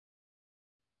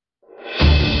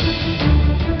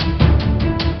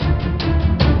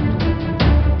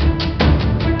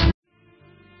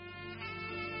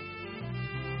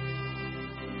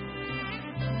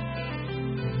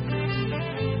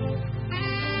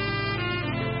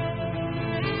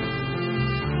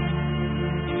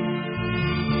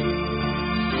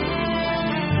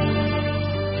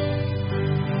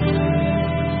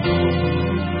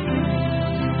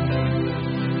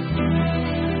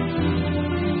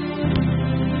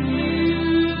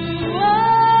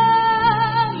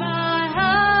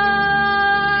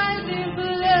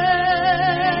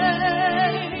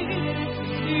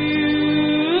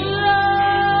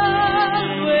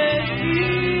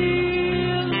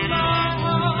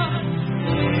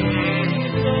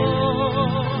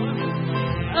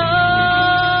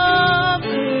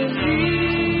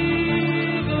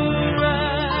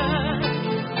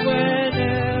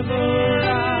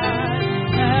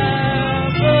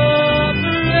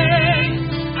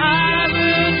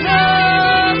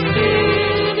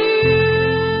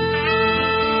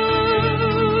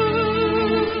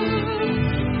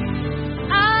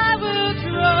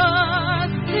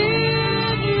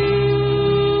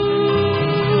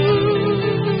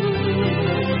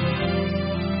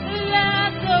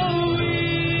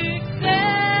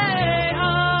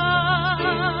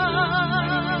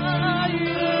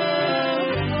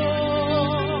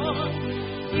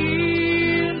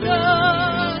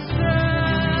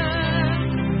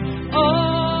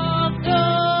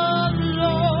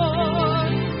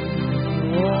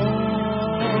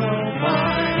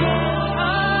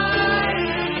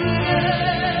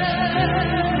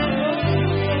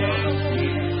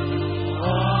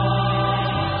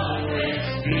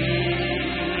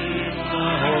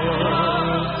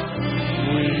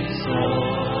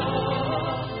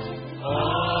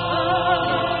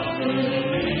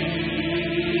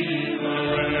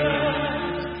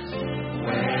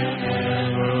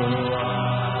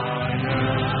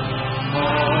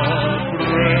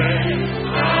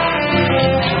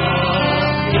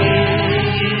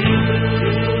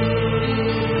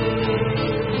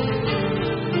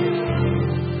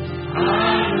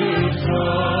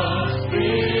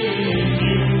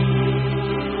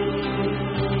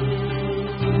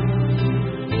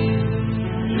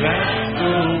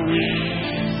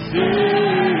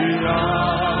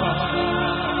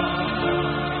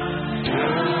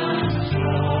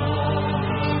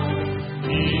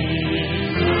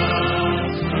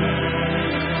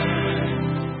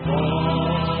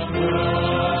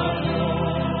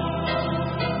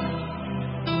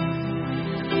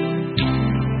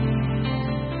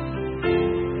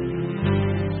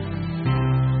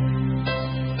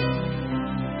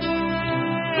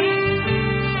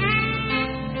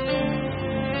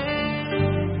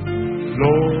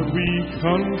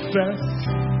confess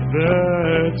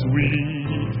that we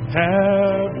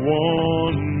have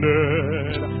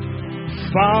wandered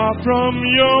far from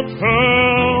your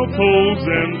purpose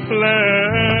and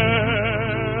plan,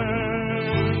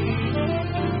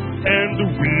 and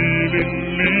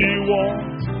willingly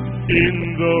walked in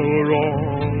the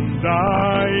wrong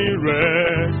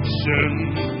direction.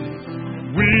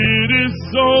 We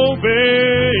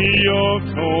disobey your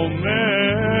command.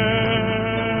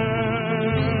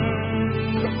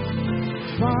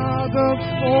 Father,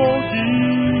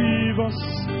 forgive us.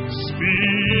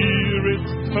 Spirit,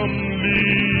 come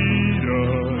lead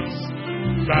us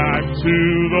back to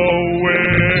the way,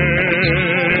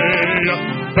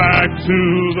 back to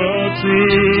the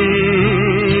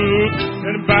truth,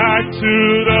 and back to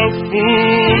the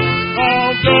foot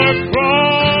of the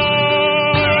cross.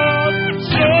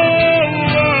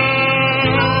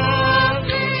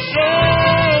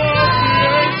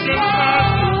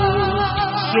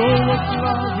 Show us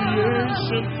love, the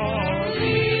ancient heart.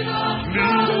 Lead us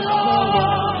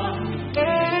forward.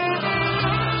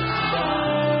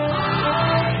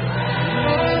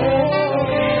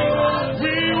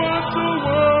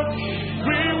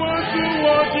 We want to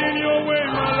walk in your way,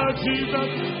 my Lord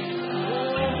Jesus.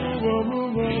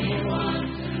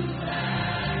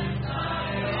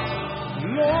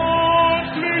 Lord,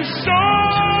 please show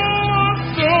us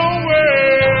the way.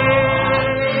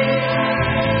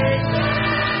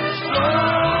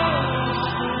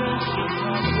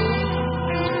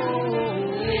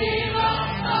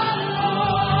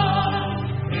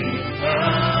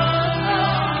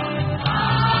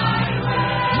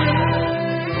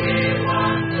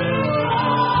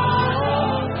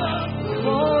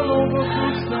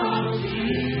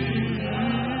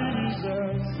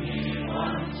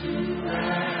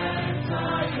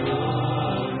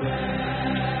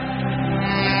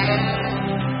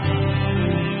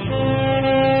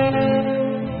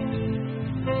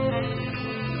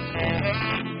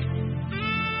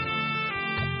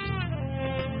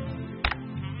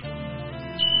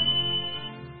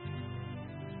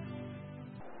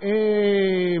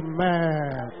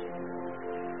 Amen.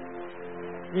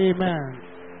 Amen.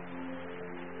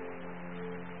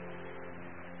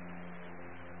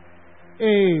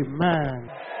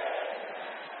 Amen.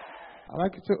 I'd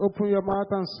like you to open your mouth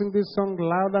and sing this song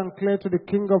loud and clear to the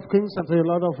King of Kings and to the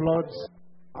Lord of Lords.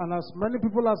 And as many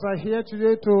people as are here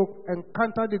today to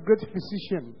encounter the great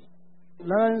physician,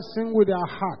 let them sing with their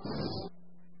hearts.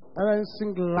 Let them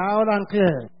sing loud and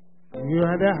clear. You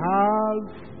are the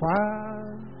Alpha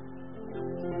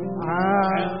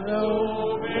and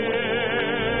Omega.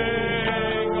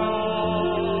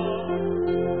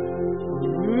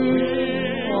 We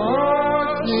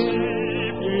worship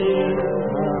you,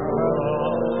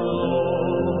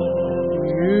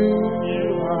 you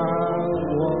are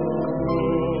worthy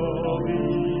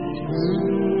to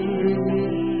be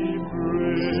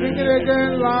praised. Sing it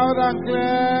again, loud and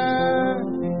clear.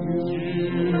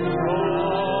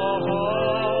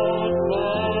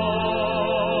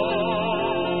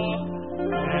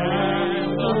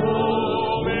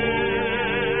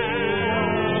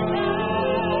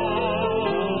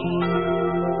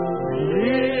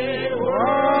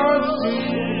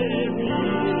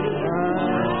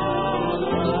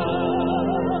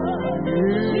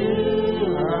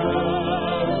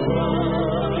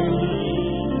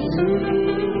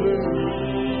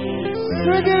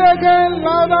 Again,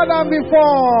 louder than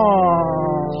before.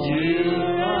 You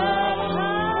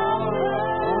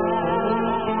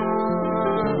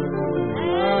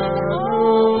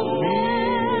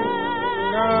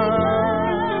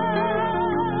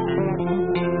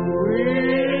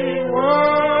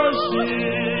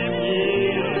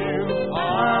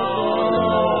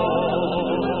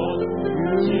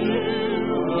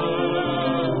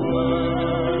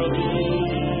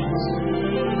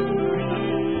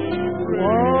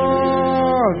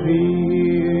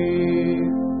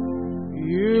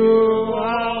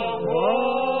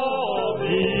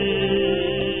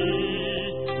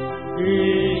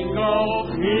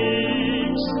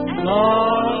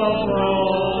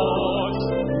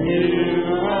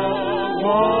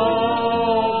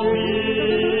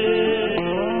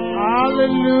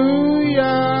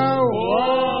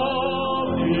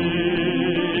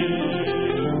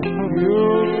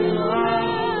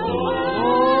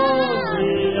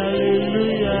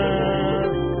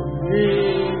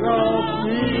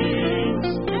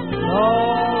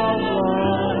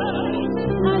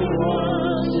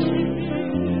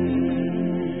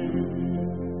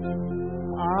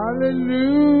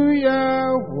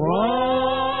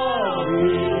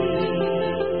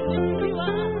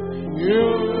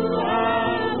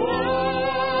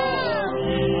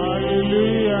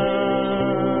Hallelujah.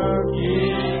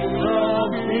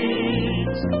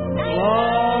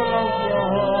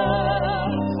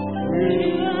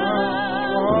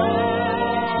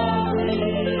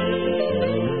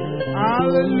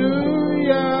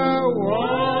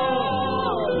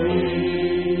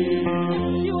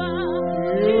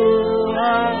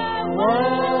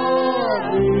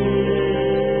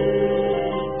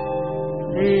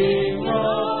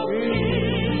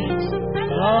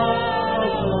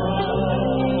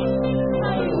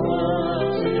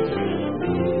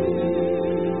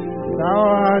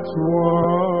 art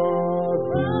worthy.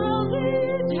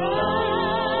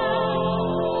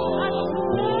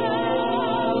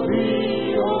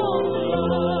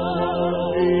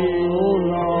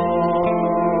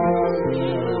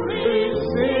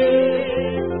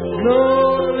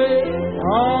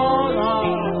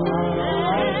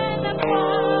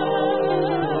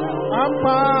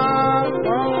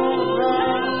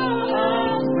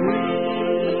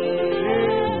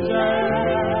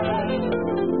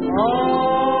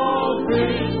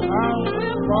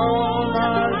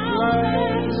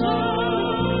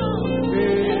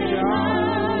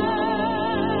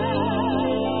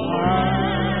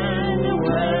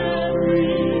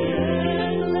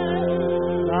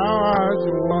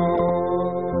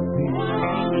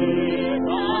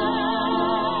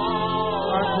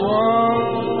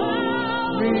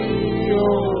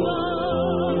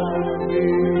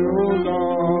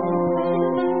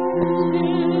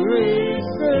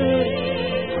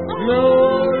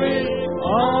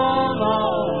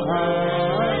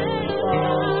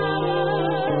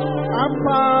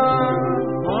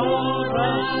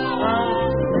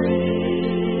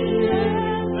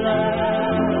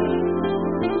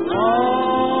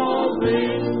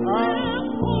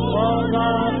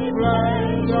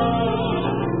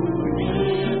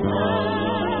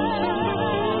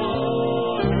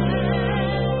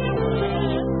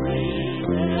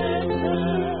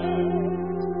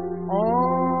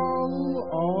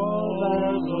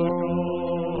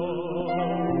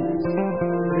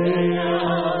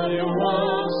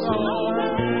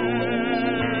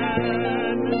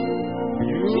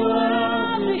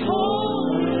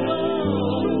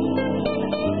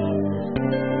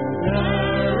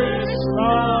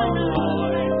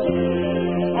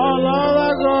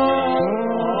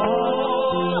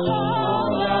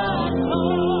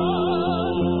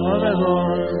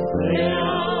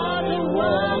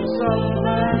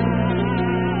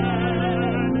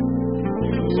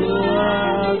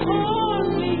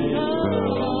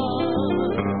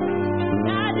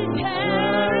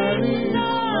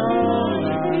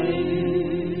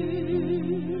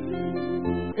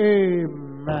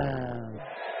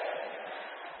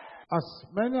 As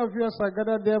many of you as are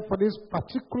gathered there for this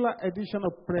particular edition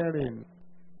of prayer in,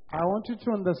 I want you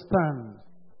to understand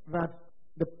that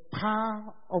the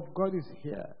power of God is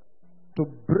here to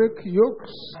break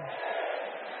yokes,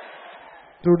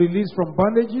 to release from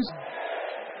bondages,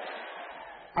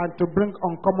 and to bring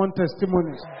uncommon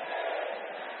testimonies.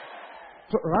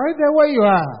 So right there where you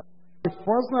are, the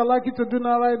first thing I'd like you to do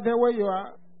now right there where you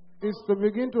are is to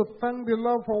begin to thank the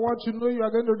Lord for what you know you are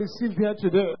going to receive here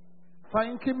today.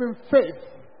 Thank Him in faith.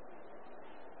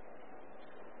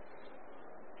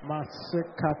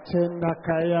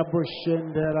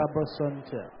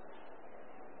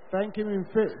 Thank Him in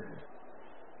faith.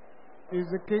 He's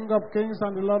the King of Kings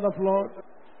and the Lord of Lords.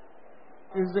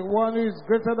 He's the one who is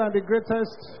greater than the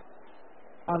greatest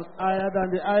and higher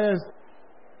than the highest.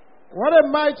 What a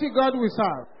mighty God we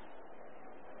serve.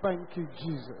 Thank you,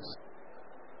 Jesus.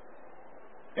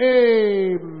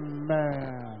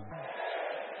 Amen.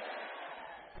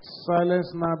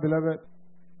 Silence now, beloved.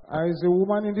 There is a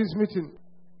woman in this meeting.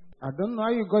 I don't know how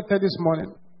you got there this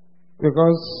morning,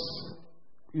 because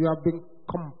you have been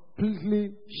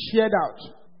completely shared out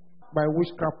by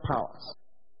witchcraft powers.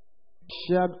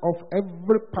 Shared off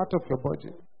every part of your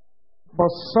body. But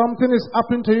something is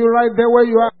happening to you right there where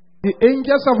you are. The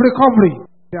angels of recovery,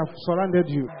 they have surrounded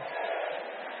you.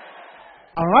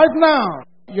 And right now,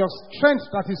 your strength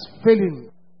that is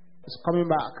failing is coming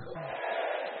back.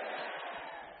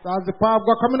 That's the power of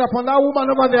God coming upon that woman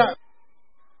over there.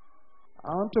 I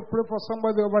want to pray for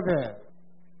somebody over there.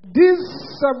 These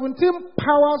 17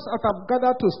 powers that have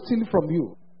gathered to steal from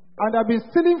you, and have been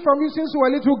stealing from you since you were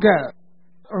a little girl,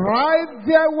 right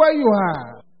there where you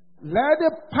are, let the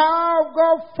power of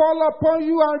God fall upon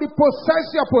you and repossess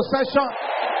your possession.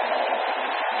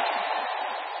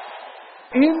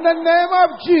 In the name of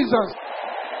Jesus.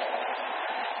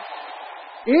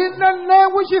 In the name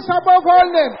which is above all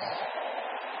names.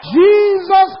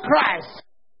 Jesus Christ.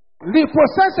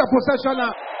 Repossess your possession now.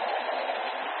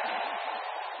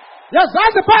 Yes,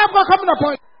 that's the power of God coming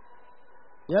upon you.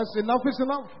 Yes, enough is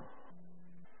enough.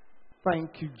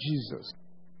 Thank you, Jesus.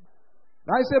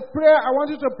 Now it's a prayer I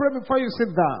want you to pray before you sit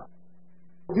down.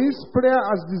 This prayer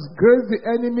has disgraced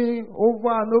the enemy over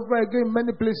and over again in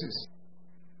many places.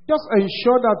 Just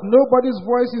ensure that nobody's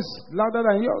voice is louder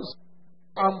than yours.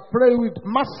 And pray with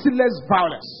merciless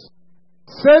violence.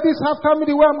 Say this after me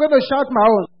the way I'm going to shout my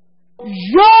own.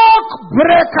 Yoke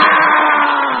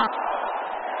breaker!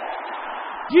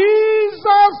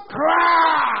 Jesus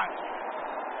Christ!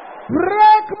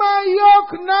 Break my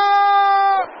yoke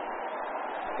now!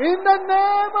 In the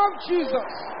name of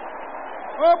Jesus.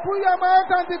 Open your mouth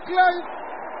and declare it.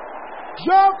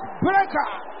 Yoke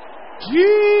breaker.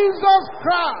 Jesus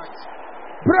Christ.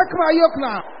 Break my yoke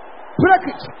now.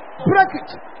 Break it. Break it.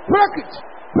 Break it.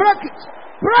 Break it.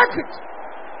 Break it.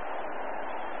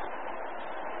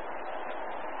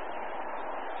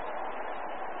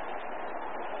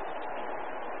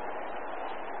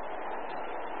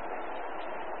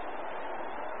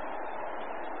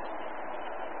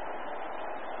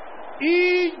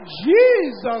 In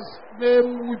Jesus'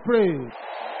 name we pray.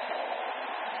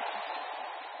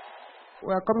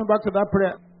 We are coming back to that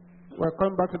prayer. We are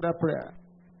coming back to that prayer.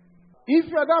 If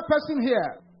you are that person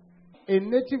here, a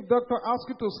native doctor asks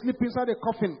you to sleep inside a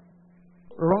coffin,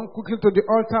 run quickly to the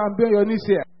altar and be on your knees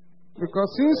here.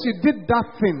 Because since you did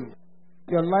that thing,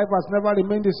 your life has never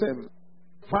remained the same.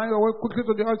 Find your way quickly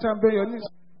to the altar and be on your knees.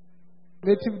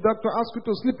 Native doctor asks you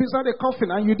to sleep inside a coffin,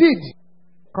 and you did.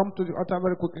 Come to the altar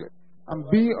very quickly and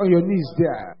be on your knees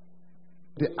there.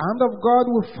 The hand of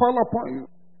God will fall upon you,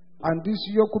 and this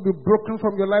yoke will be broken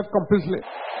from your life completely.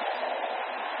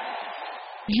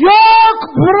 Yoke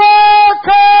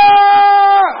breaker!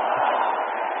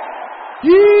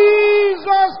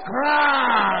 Jesus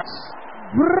Christ!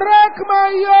 Break my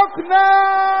yoke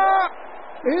now!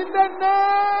 In the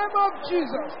name of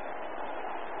Jesus.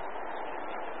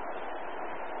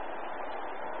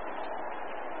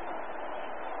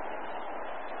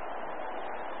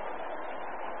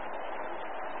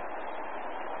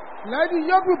 Let the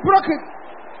yoke be broken.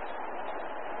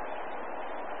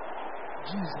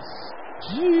 Jesus.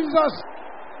 Jesus.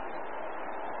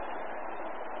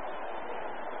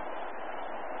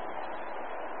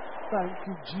 Thank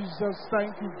you, Jesus.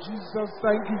 Thank you, Jesus.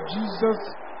 Thank you, Jesus.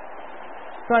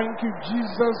 Thank you,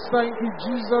 Jesus. Thank you,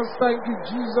 Jesus. Thank you,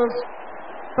 Jesus.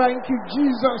 Thank you,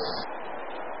 Jesus.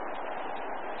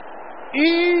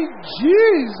 In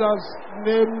Jesus'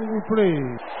 name we pray.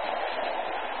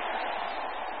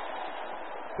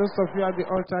 Those of you at the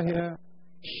altar here,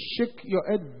 shake your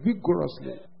head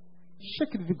vigorously.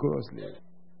 Shake it vigorously.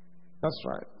 That's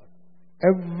right.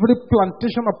 Every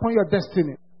plantation upon your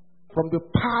destiny, from the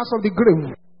past of the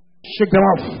grave, shake them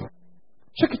off.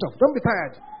 Shake it off. Don't be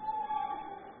tired.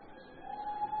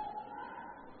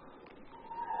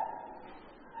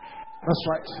 That's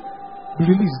right. Be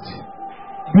released.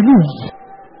 Be loosed.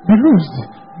 Be loosed.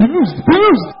 Be loosed. Be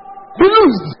loosed. Be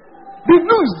loosed. Be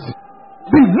loosed.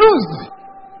 Be loosed.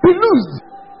 Be loosed.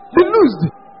 Be loosed.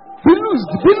 Be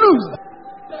loosed. Be loosed.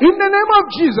 In the name of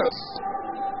Jesus.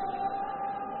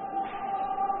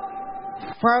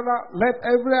 Father, let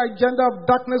every agenda of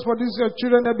darkness for these your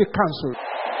children be cancelled.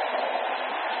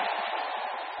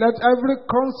 Let every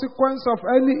consequence of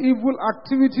any evil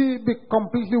activity be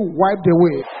completely wiped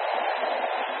away.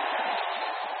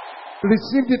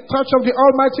 Receive the touch of the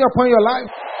Almighty upon your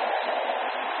life.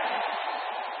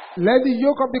 Let the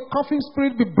yoke of the coughing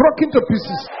spirit be broken to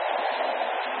pieces.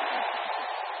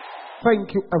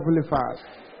 Thank you, Heavenly Father.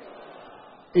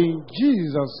 In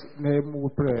Jesus' name we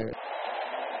pray.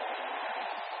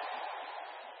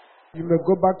 You may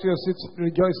go back to your seats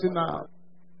rejoicing now.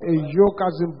 A yoke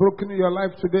has been broken in your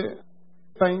life today.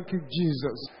 Thank you,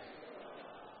 Jesus.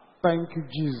 Thank you,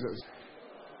 Jesus.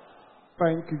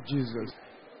 Thank you, Jesus.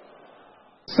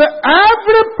 Say,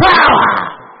 every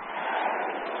power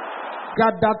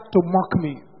gathered to mock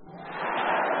me.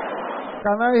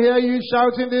 Can I hear you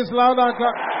shouting this loud and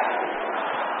clear?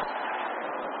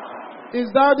 Is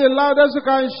that the loudest you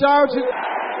can shout it?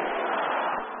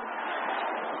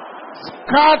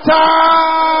 Scatter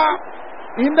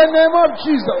in the name of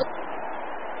Jesus.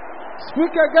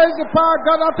 Speak against the power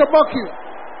gathered to mock you.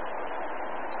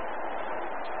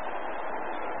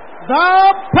 The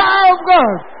power of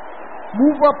God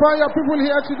move upon your people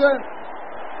here today.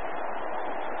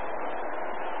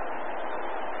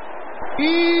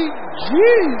 In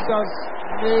Jesus'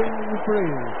 name we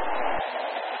pray.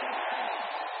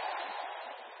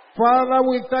 Father,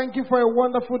 we thank you for a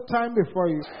wonderful time before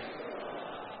you.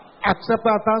 Accept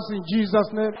our thanks in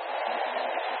Jesus' name.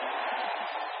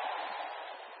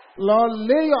 Lord,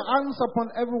 lay your hands upon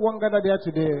everyone gathered here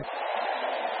today.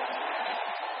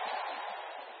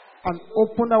 And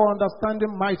open our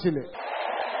understanding mightily.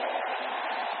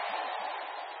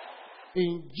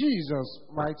 In Jesus'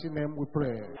 mighty name we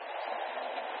pray.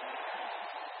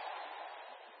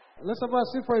 Let's have a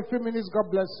seat for a few minutes.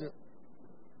 God bless you.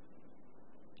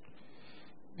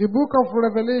 The book of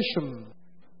Revelation.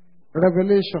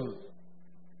 Revelation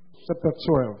chapter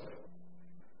 12.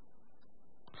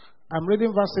 I'm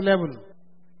reading verse 11.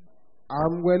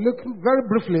 We're looking very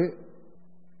briefly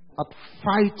at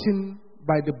fighting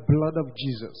by the blood of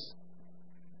Jesus.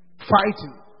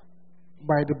 Fighting.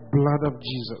 by the blood of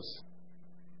Jesus.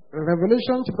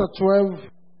 Revelation chapter 12,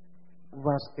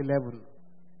 verse 11.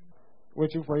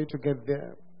 Waiting for you to get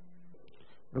there.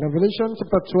 Revelation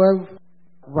chapter 12,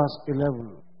 verse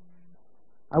 11.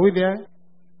 Are we there?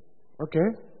 Okay.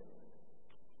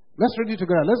 Let's read it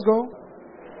together. Let's go.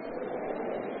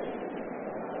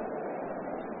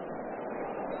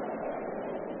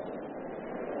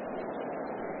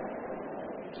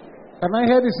 Can I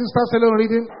hear the sisters alone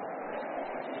reading?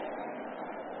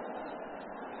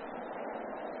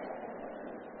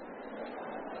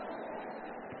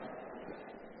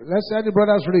 Let's hear the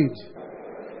brothers read.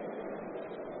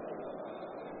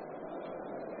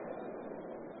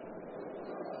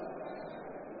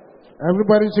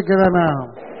 Everybody together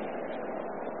now.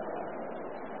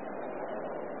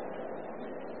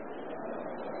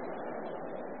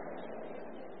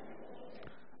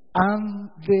 And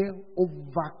they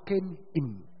overcame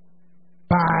him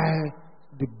by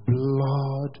the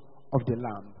blood of the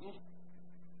Lamb.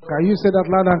 Can you say that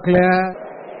loud and clear?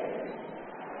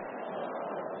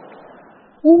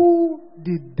 Who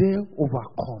did they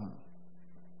overcome?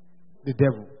 The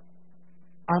devil.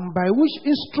 And by which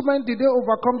instrument did they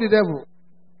overcome the devil?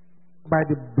 By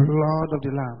the blood of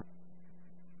the Lamb.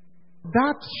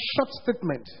 That short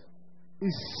statement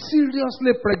is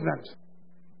seriously pregnant.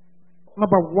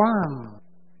 Number one,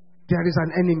 there is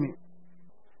an enemy.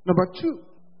 Number two,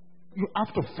 you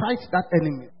have to fight that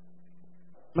enemy.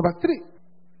 Number three,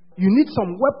 you need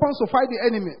some weapons to fight the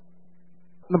enemy.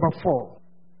 Number four,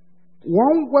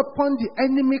 one weapon the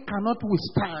enemy cannot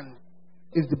withstand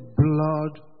is the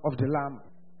blood of the Lamb.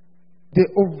 They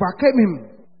overcame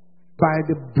him by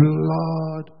the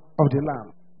blood of the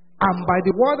Lamb and by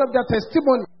the word of their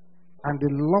testimony, and they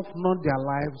loved not their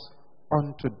lives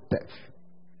unto death.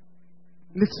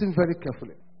 Listen very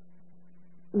carefully.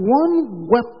 One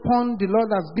weapon the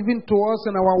Lord has given to us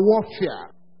in our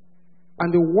warfare,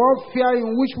 and the warfare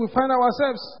in which we find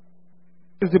ourselves,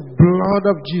 is the blood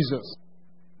of Jesus.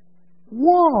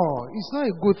 War is not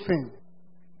a good thing.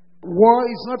 War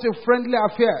is not a friendly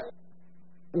affair.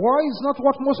 War is not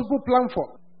what most people plan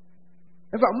for.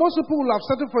 In fact, most people will have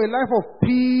settled for a life of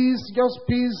peace, just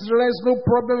peace, rest, no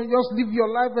problem, just live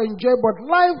your life, enjoy. But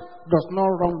life does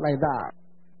not run like that.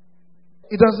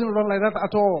 It doesn't run like that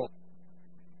at all.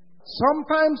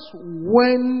 Sometimes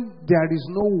when there is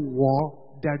no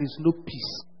war, there is no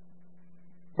peace.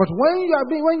 But when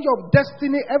your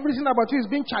destiny, everything about you is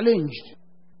being challenged,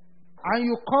 and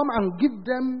you come and give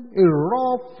them a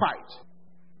raw fight,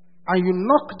 and you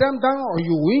knock them down, or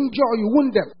you injure, or you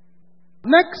wound them.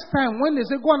 Next time, when they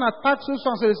say, go and attack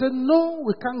so-and-so, they say, no,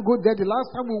 we can't go there. The last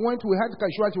time we went, we had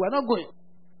casualty. We're not going.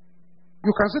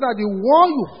 You can see that the war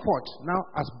you fought now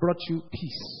has brought you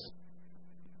peace.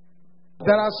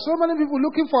 There are so many people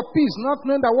looking for peace, not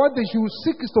knowing that what they should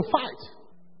seek is to fight.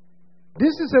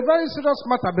 This is a very serious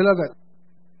matter, beloved.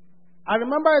 I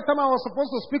remember a time I was supposed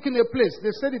to speak in a place.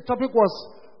 They said the topic was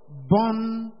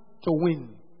born to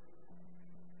win.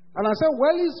 And I said,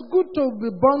 well, it's good to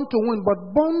be born to win,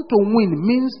 but born to win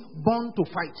means born to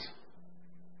fight.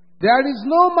 There is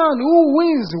no man who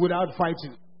wins without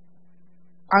fighting.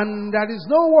 And there is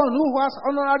no one who has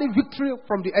honorary victory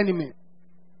from the enemy.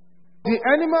 The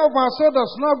enemy of our soul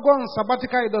does not go on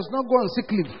sabbatical, it does not go on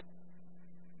sick leave.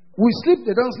 We sleep,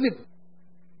 they don't sleep.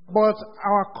 But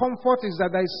our comfort is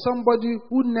that there is somebody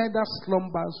who neither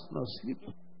slumbers nor sleeps.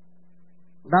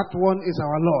 That one is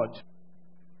our Lord.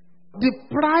 The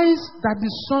price that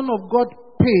the Son of God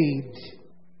paid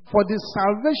for the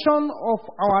salvation of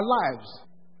our lives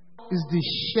is the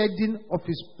shedding of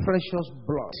His precious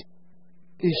blood.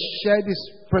 He shed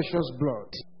His precious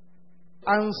blood.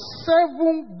 And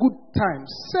 7 good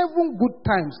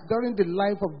times during the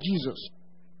life of Jesus,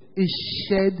 He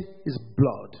shed His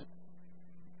blood.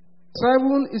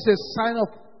 7 is a sign of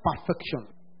perfection.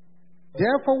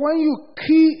 Therefore, when you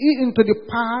key into the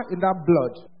power in that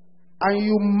blood, and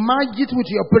you merge it with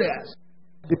your prayers,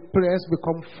 the prayers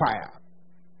become fire.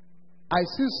 I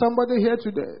see somebody here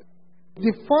today.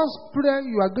 The first prayer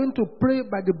you are going to pray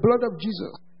by the blood of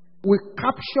Jesus will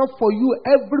capture for you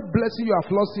every blessing you have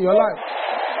lost in your life.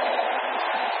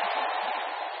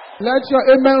 Let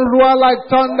your amen roar like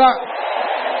thunder.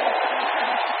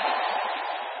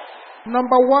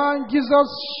 Number 1, Jesus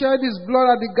shed His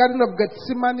blood at the Garden of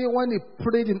Gethsemane when He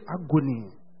prayed in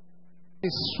agony. He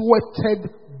sweated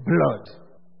blood.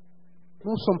 You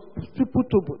know,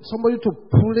 somebody to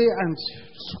pray and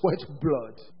sweat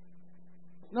blood.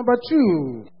 Number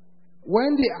 2,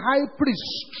 when the high priest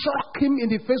struck Him in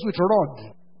the face with a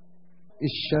rod, He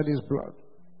shed His blood.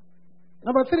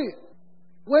 Number 3,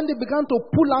 when they began to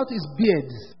pull out His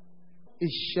beard, He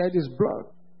shed His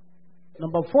blood.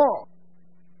 Number 4,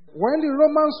 When the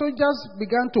Roman soldiers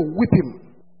began to whip him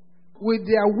with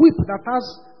their whip that has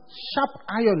sharp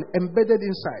iron embedded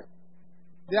inside,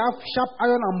 they have sharp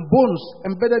iron and bones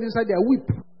embedded inside their whip.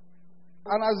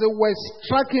 And as they were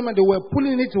striking him and they were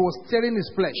pulling it, he was tearing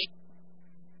his flesh.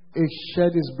 He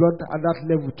shed his blood at that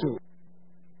level too.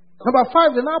 Number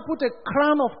 5, they now put a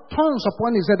crown of thorns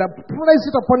upon his head and placed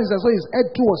it upon his head, so his head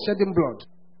too was shedding blood.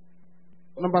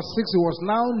 Number 6, he was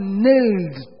now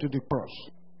nailed to the cross.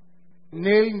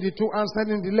 Nailed in the 2 hands,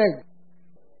 nailed in the leg.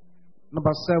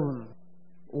 Number 7,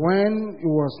 when he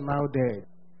was now dead,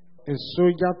 a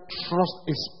soldier thrust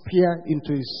a spear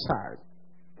into his side.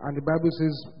 And the Bible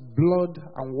says, blood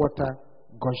and water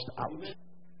gushed out.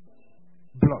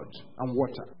 Blood and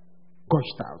water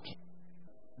gushed out.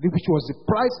 Which was the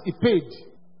price he paid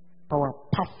for our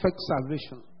perfect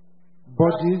salvation.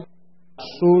 Body,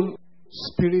 soul,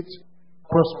 spirit,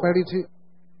 prosperity,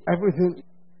 everything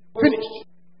finished.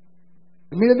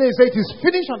 Immediately he said it is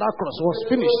finished on that cross. It was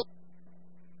finished.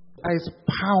 There is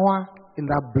power in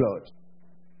that blood.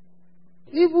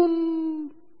 Even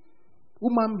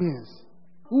human beings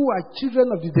who are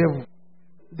children of the devil,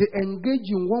 they engage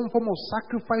in one form of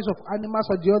sacrifice of animals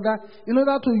or the other in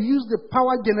order to use the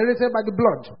power generated by the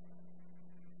blood.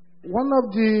 One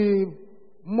of the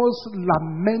most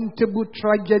lamentable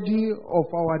tragedy of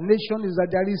our nation is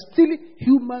that there is still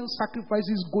human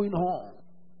sacrifices going on.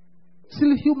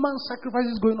 Still human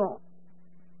sacrifices going on.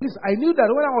 Please, I knew that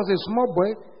when I was a small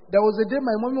boy, there was a day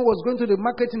my mommy was going to the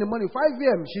market in the morning, 5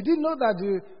 a.m. She didn't know that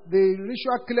the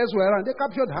ritual killers were around. They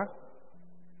captured her.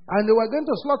 And they were going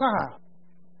to slaughter her.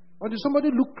 Or did somebody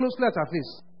look closely at her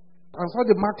face and saw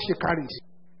the mark she carried?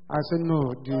 I said, no,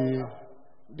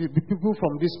 the people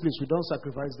from this place, we don't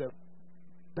sacrifice them.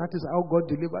 That is how God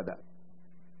delivered that.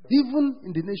 Even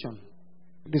in the nation,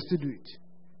 they still do it.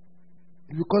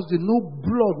 Because they know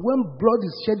blood. When blood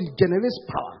is shed, it generates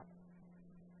power.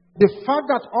 The fact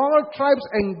that all tribes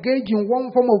engage in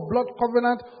one form of blood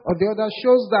covenant or the other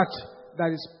shows that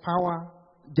there is power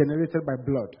generated by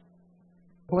blood.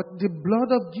 But the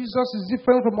blood of Jesus is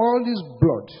different from all this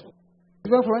blood.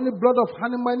 Different from any blood of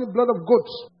animal, any blood of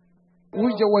goats,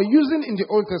 which they were using in the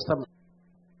Old Testament.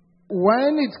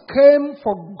 When it came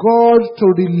for God to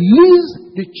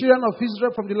release the children of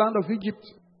Israel from the land of Egypt,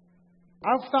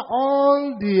 after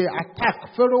all the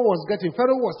attack Pharaoh was getting,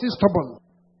 Pharaoh was still stubborn.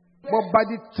 But by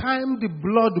the time the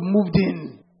blood moved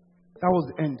in, that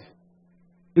was the end.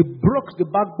 It broke the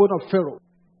backbone of Pharaoh.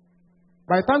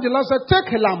 By the time the Lord said, take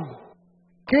a lamb,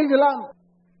 kill the lamb,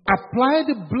 apply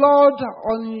the blood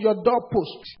on your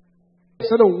doorpost,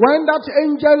 so that when that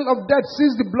angel of death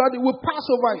sees the blood, it will pass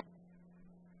over it.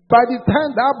 By the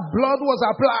time that blood was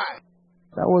applied,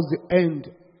 that was the end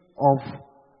of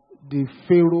the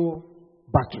Pharaoh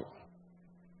battle.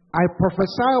 I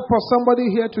prophesy upon somebody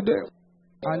here today,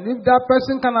 and if that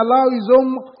person can allow his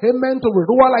own amen to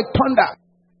roar like thunder,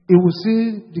 he will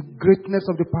see the greatness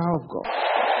of the power of God.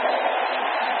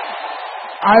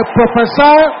 I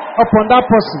prophesy upon that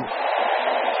person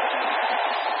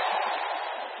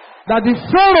that the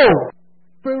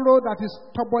Pharaoh that is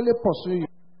stubbornly pursuing you,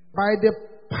 by the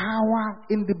power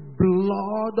in the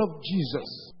blood of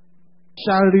Jesus,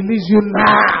 shall release you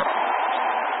now.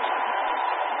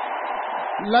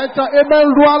 Let your amen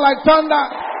roar like thunder.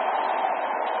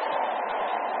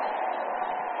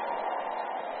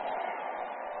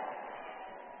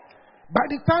 By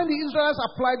the time the Israelites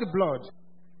applied the blood,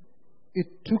 it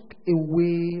took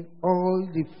away all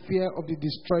the fear of the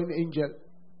destroying angel.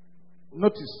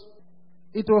 Notice,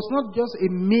 it was not just a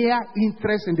mere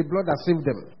interest in the blood that saved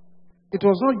them. It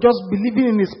was not just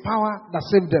believing in his power that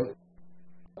saved them.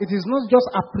 It is not just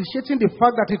appreciating the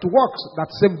fact that it works that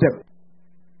saved them.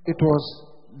 It was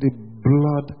the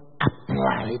blood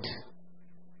applied.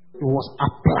 It was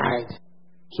applied.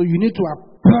 So you need to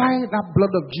apply that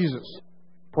blood of Jesus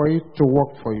for it to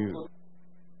work for you.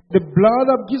 The blood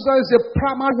of Jesus is a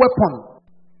primary weapon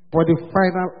for the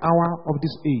final hour of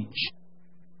this age.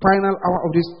 Final hour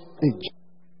of this age.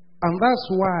 And that's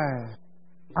why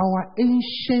our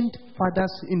ancient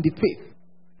fathers in the faith,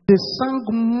 they sang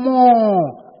more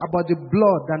about the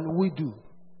blood than we do.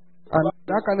 And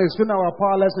that can explain our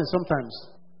powerlessness sometimes.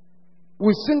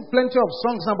 We sing plenty of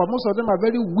songs now, but most of them are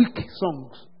very weak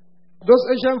songs. Those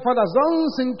ancient fathers don't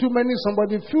sing too many songs, but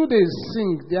the few they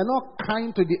sing, they are not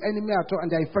kind to the enemy at all, and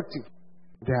they are effective.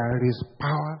 There is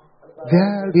power.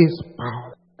 There is power.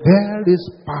 There is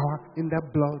power in the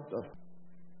blood of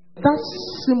that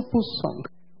simple song.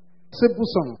 Simple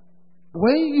song.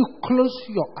 When you close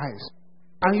your eyes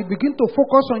and you begin to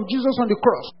focus on Jesus on the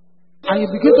cross, and you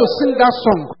begin to sing that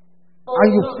song, and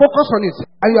you focus on it,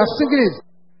 and you are singing it,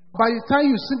 by the time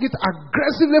you sing it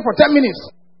aggressively for 10 minutes,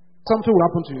 something will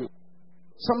happen to you.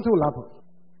 Something will happen.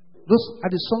 Those are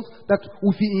the songs that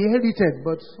we inherited,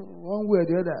 but one way or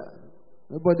the other,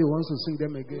 nobody wants to sing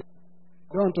them again.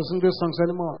 They don't want to sing those songs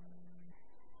anymore.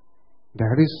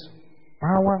 There is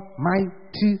power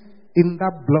mighty in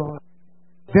the blood.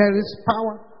 There is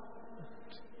power.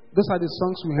 Those are the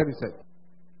songs we inherited.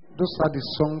 Those are the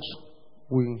songs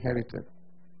we inherited.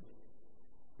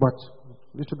 But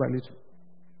little by little,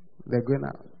 they're going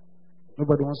out.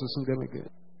 Nobody wants to sing them again.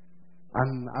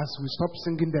 And as we stop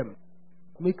singing them,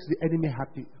 makes the enemy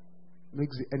happy.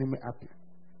 Makes the enemy happy.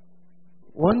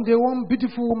 One day, one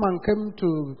beautiful woman came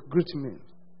to greet me.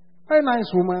 Very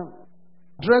nice woman,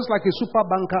 dressed like a super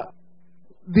banker.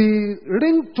 The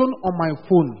ringtone on my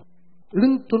phone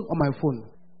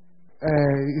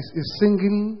is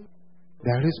singing,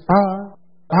 there is power,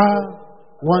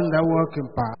 wonder working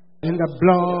power. In the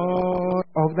blood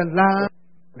of the Lamb,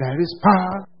 there is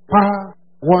power,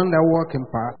 wonder working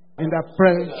power. In the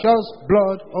precious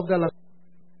blood of the Lamb.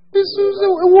 This is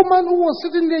a woman who was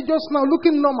sitting there just now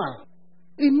looking normal.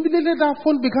 Immediately that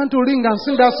phone began to ring and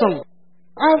sing that song.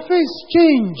 Our face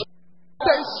changed.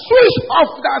 They switch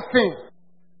off that thing.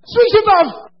 Switch it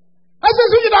off. I said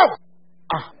switch it off.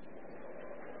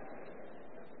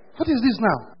 What is this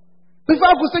now? Before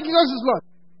I could say Jesus is Lord,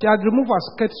 she had removed her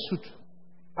skirt suit.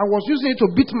 I was using it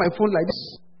to beat my phone like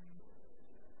this.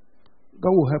 God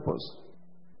will help us.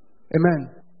 Amen.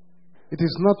 It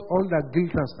is not all that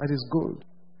glitters that is gold.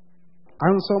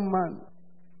 Handsome man,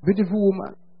 beautiful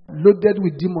woman, loaded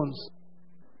with demons,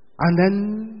 and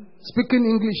then speaking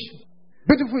English,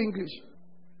 beautiful English,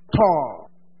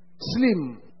 tall,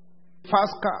 slim,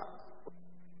 fast car.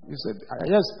 You said,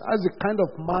 yes, that's the kind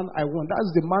of man I want.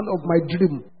 That's the man of my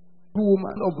dream.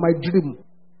 Woman of my dream.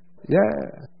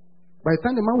 Yeah. By the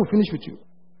time the man will finish with you,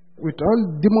 with all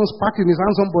demons packed in his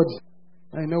handsome body,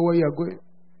 I know where you are going.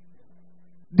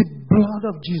 The blood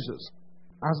of Jesus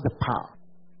has the power.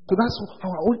 So that's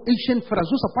our own ancient fathers.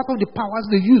 Those are part of the powers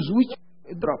they use, which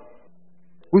we drop.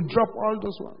 We drop all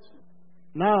those ones.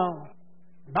 Now,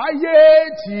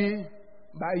 Bayeti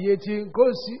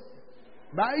Kosi,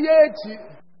 Bayeti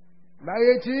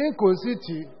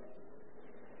Kositi.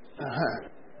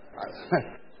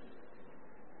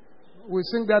 We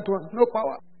sing that one. No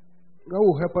power. God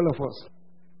will help all of us.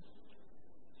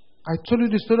 I told you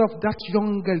the story of that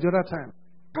young girl the other time.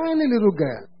 Tiny little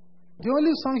girl. The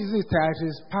only song she says, there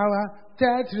is power,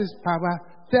 there is power,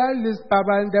 there is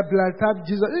power in the blood of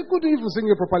Jesus. He couldn't even sing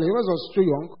it properly. He was too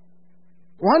young.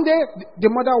 One day, the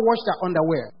mother washed her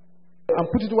underwear and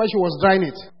put it where she was drying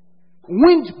it.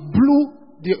 Wind blew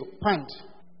the pant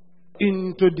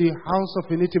into the house of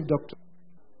a native doctor.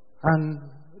 And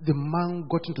the man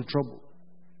got into trouble.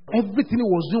 Everything he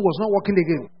was doing was not working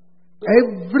again.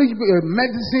 Every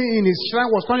medicine in his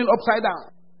shrine was turning upside down.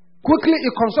 Quickly, he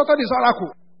consulted his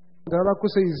oracle. The oracle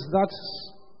says,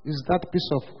 is that piece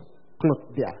of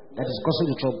cloth there that is causing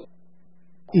the trouble.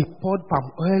 He poured palm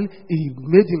oil, he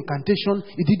made incantation,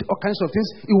 he did all kinds of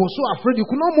things. He was so afraid he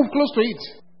could not move close to it.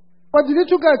 But the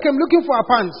little girl came looking for her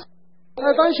pants. By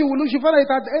the time she would look, she found that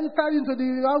it had entered into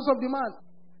the house of the man.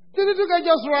 The little girl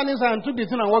just ran inside and took the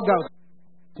thing and walked out.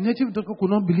 The native doctor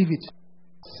could not believe it.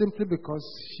 Simply because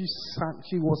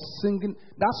she was singing,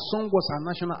 that song was her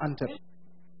national anthem.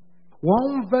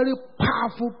 One very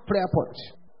powerful prayer point,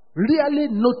 really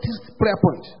noticed prayer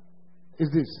point, is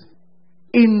this.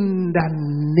 In the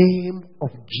name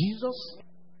of Jesus,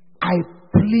 I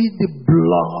plead the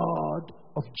blood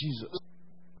of Jesus.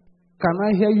 Can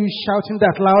I hear you shouting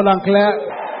that loud and clear?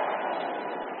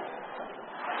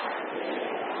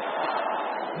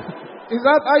 Is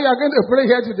that how you are going to pray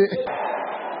here today?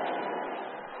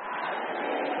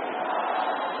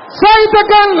 Say it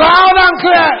again loud and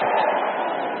clear.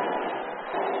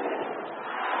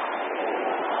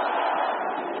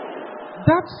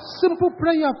 That simple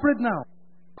prayer you have prayed now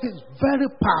is very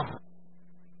powerful.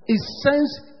 It sends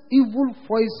evil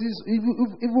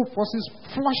forces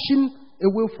flushing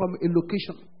away from a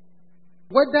location.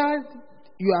 Whether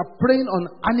you are praying on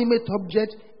animate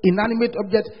object, inanimate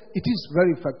object, it is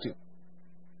very effective.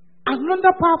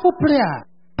 Another powerful prayer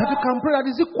that you can pray that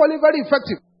is equally very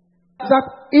effective. That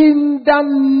in the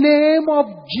name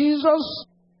of Jesus,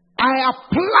 I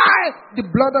apply the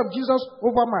blood of Jesus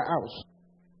over my house,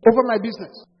 over my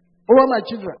business, over my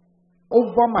children,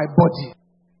 over my body.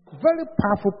 Very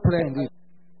powerful prayer indeed.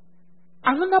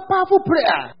 Another powerful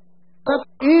prayer that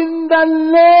in the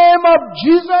name of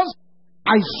Jesus,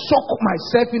 I soak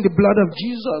myself in the blood of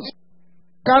Jesus.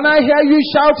 Can I hear you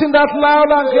shouting that loud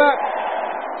and clear?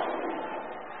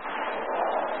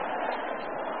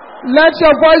 Let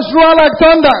your voice roar like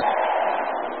thunder.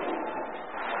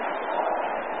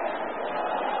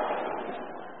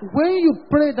 When you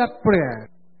pray that prayer,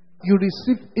 you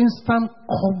receive instant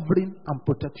covering and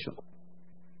protection.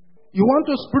 You want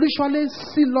to spiritually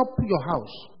seal up your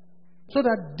house so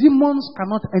that demons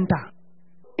cannot enter.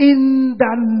 In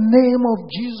the name of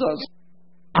Jesus,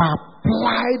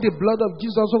 apply the blood of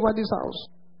Jesus over this house.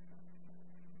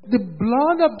 The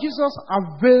blood of Jesus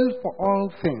avails for all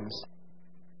things.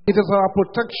 It is our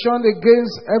protection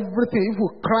against everything if we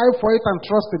cry for it and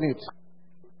trust in it.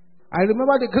 I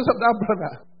remember the case of that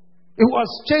brother. He was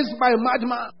chased by a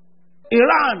madman. He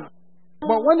ran.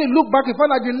 But when he looked back, he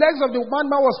found that the legs of the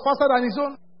madman was faster than his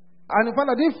own. And he found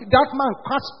that if that man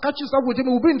catches up with him,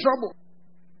 he will be in trouble.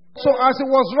 So as he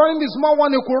was running, the small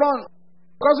one, he could run.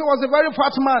 Because he was a very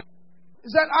fat man. He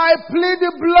said, I plead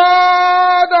the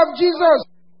blood of Jesus.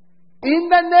 In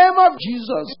the name of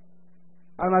Jesus.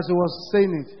 And as he was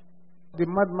saying it, the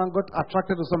madman got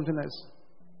attracted to something else.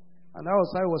 And that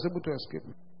was how he was able to escape.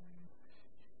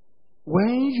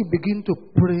 When you begin to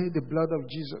pray the blood of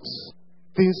Jesus,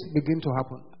 things begin to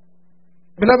happen.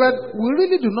 Beloved, we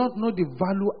really do not know the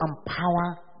value and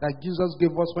power that Jesus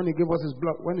gave us when He gave us His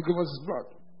blood. When you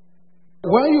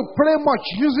pray much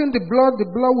using the blood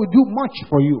will do much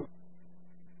for you.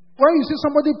 When you see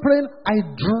somebody praying, I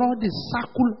draw the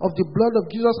circle of the blood of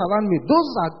Jesus around me. Those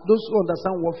are those who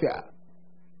understand warfare.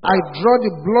 I draw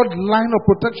the bloodline of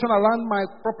protection around my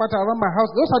property, around my house.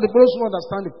 Those are the those who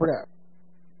understand the prayer.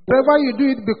 Wherever you do,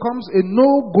 it becomes a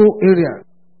no-go area.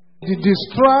 The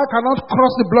destroyer cannot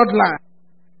cross the bloodline.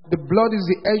 The blood is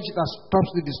the edge that stops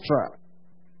the destroyer.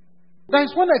 There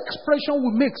is one expression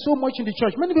we make so much in the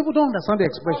church. Many people don't understand the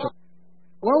expression.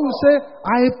 When we say,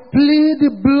 I plead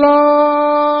the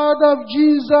blood of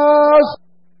Jesus,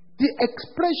 the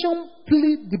expression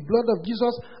plead the blood of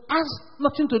Jesus has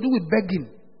nothing to do with begging.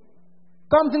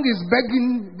 Something is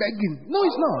begging. No,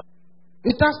 it's not.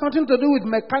 It has nothing to do with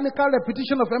mechanical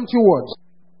repetition of empty words.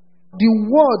 The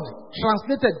word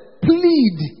translated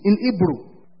plead in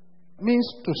Hebrew means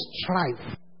to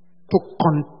strive, to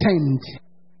contend,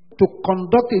 to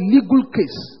conduct a legal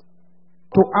case,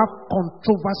 to have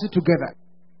controversy together.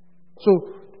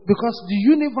 So, because the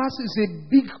universe is a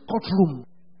big courtroom,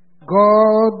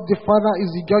 God the Father is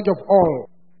the judge of all.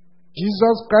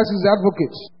 Jesus Christ is the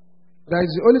advocate. There is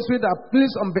the Holy Spirit that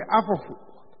pleads on behalf of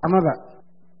another.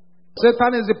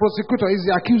 Satan is the prosecutor, is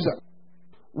the accuser.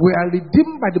 We are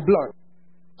redeemed by the blood.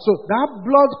 So that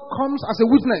blood comes as a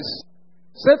witness.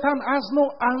 Satan has no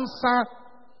answer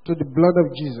to the blood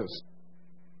of Jesus.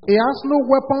 He has no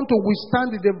weapon to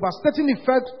withstand the devastating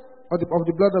effect of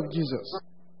the blood of Jesus.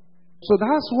 So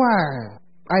that's why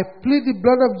I plead the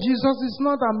blood of Jesus. It's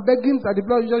not I'm begging that the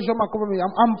blood of Jesus shall cover me.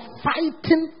 I'm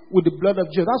fighting with the blood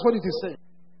of Jesus. That's what it is saying.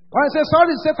 When I say,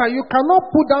 sorry, Satan, you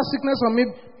cannot put that sickness on me.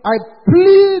 I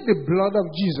plead the blood of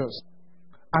Jesus.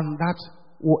 And that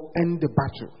will end the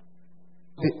battle.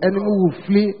 The enemy will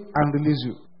flee and release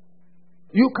you.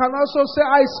 You can also say,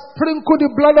 I sprinkle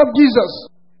the blood of Jesus.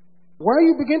 When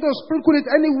you begin to sprinkle it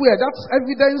anywhere, that's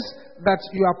evidence that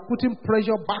you are putting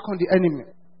pressure back on the enemy.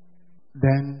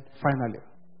 Then, finally,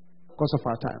 because of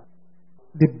our time,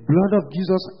 the blood of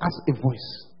Jesus has a voice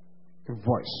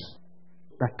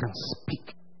that can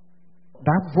speak.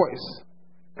 That voice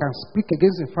can speak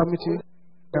against infirmity,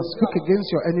 can speak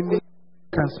against your enemy,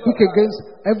 can speak against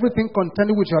everything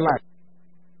contending with your life.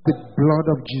 The blood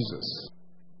of Jesus.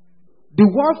 The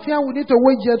warfare we need to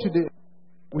wage here today,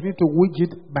 we need to wage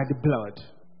it by the blood.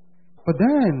 But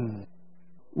then,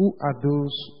 who are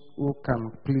those who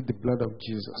can plead the blood of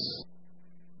Jesus?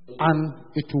 And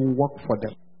it will work for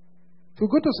them. If we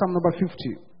go to Psalm number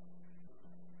 50.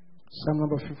 Psalm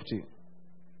number 50.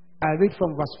 I read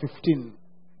from verse 15.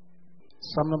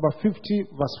 Psalm number 50,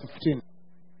 verse 15.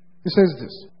 It says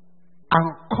this.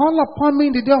 And call upon me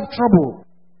in the day of trouble,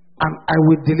 and I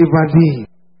will deliver thee,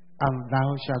 and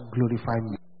thou shalt glorify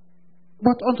me.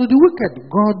 But unto the wicked,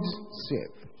 God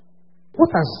said,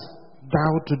 what hast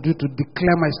thou to do to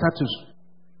declare my status?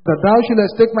 That thou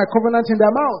shouldest take my covenant in thy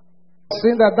mouth,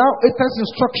 saying that thou hatest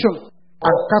instruction,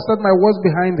 and castest my words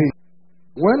behind thee.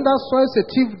 When thou sawest a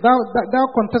thief, thou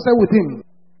contested with him,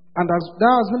 and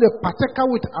thou hast been a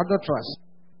partaker with adulterers.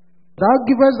 Thou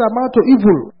givest thy mouth to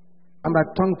evil, and thy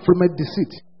tongue frameth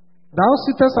deceit. Thou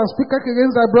sittest and speakest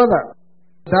against thy brother.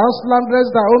 Thou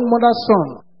slanderest thy own mother's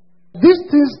son. These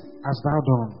things hast thou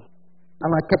done,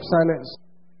 and I kept silence.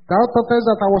 Thou thoughtest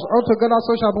that I was altogether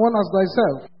such an one as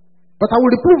thyself. But I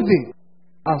will reprove thee,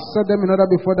 and set them in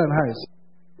order before thine eyes.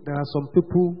 There are some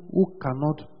people who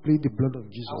cannot plead the blood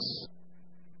of Jesus.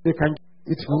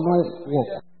 It will not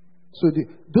work. So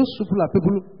those people are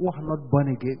people who are not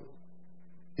born again.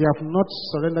 They have not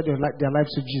surrendered their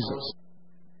lives to Jesus.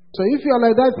 So if you are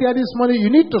like that here this morning,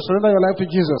 you need to surrender your life to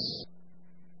Jesus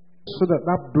so that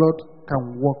that blood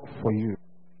can work for you.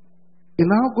 It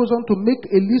now goes on to make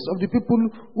a list of the people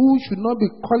who should not be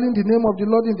calling the name of the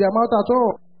Lord in their mouth at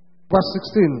all. Verse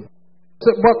 16. So,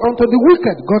 but unto the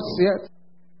wicked, God said,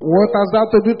 what has thou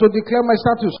to do to declare my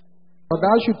statutes? But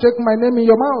thou should take my name in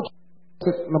your mouth.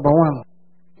 So, number one,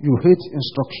 you hate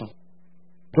instruction.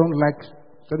 Don't like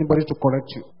anybody to correct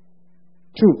you.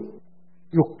 Two,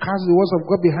 you cast the words of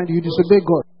God behind you, you disobey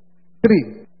God.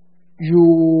 Three, you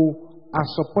are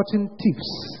supporting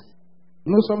thieves.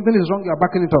 You know something is wrong, you are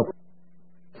backing it up.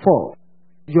 Four,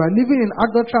 you are living in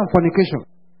adultery and fornication.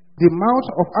 The mouth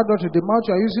of adultery, the mouth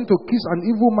you are using to kiss an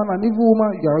evil man, an evil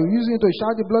woman, you are using it to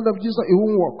shout the blood of Jesus, it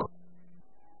won't work.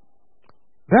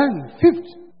 Then, fifth,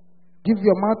 give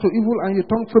your mouth to evil and your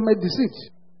tongue from deceit.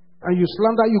 And you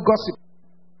slander, you gossip.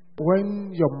 When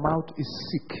your mouth is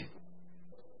sick,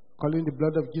 calling the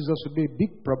blood of Jesus will be a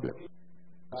big problem.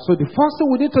 So the first thing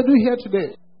we need to do here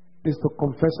today is to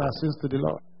confess our sins to the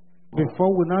Lord. Before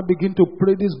we now begin to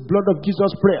pray these blood of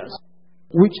Jesus prayers,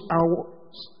 which are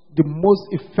the most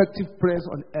effective prayers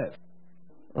on earth.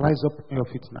 Rise up on your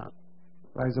feet now.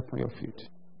 Rise up on your feet.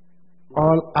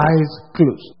 All eyes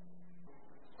closed.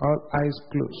 All eyes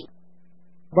closed.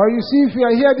 But you see, if you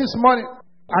are here this morning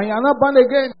and you are not born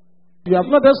again, you have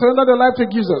not surrendered your life to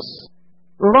Jesus,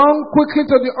 run quickly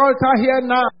to the altar here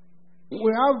now. We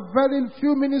have very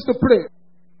few minutes to pray.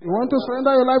 You want to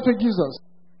surrender your life to Jesus,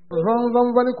 run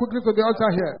very quickly to the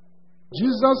altar here.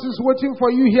 Jesus is waiting for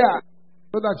you here,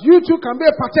 so that you too can be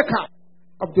a partaker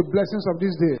of the blessings of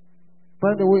this day.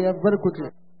 Find a way very quickly.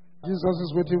 Jesus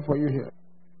is waiting for you here.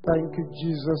 Thank you,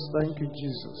 Jesus. Thank you,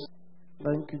 Jesus.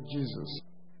 Thank you, Jesus.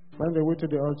 Find a way to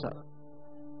the altar.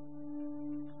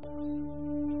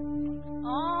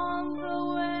 On the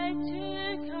way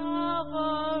to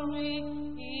Calvary,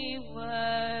 He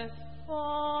wept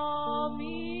for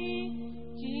me.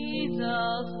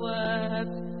 Jesus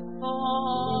wept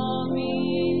for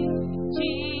me.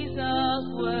 Jesus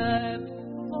wept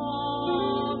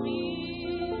for me.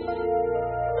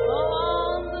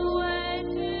 On the way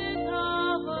to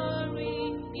Calvary,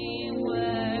 He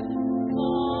wept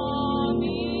for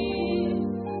me.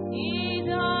 He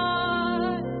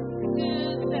died to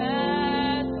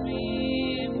set me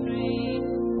free.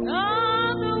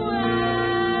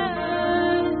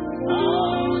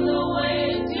 On the way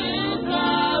to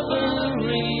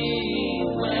Calvary, He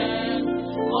wept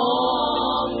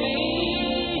for me.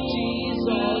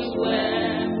 Jesus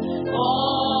wept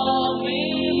for me.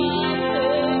 My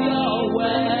Savior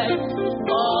wept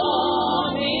for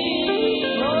me.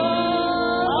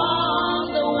 On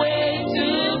the way to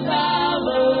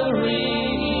Calvary,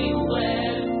 He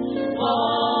wept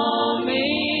for me.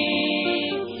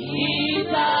 He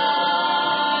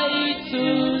died to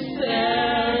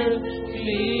set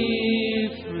me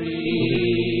free.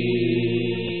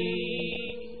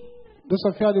 Those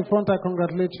of you at the front, I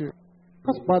congratulate you.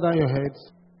 Just bow down your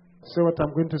heads. Say what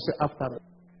I'm going to say after it.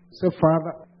 Say,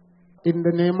 Father, in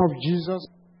the name of Jesus,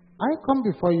 I come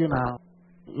before you now.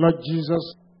 Lord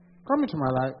Jesus, come into my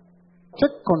life.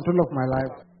 Take control of my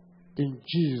life. In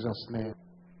Jesus' name,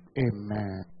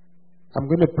 amen. I'm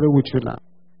going to pray with you now.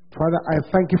 Father, I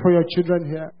thank you for your children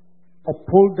here.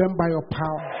 Uphold them by your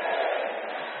power.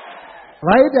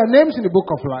 Write their names in the book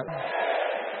of life.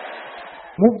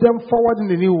 Move them forward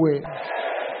in a new way.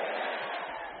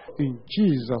 In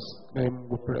Jesus' name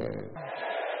we pray.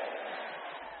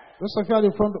 Those of you at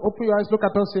the front, open your eyes, look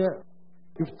at us here.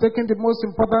 You've taken the most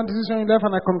important decision in life,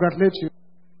 and I congratulate you.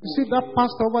 You see that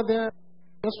pastor over there?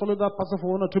 Just follow that pastor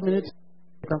for 1 or 2 minutes.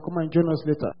 You can come and join us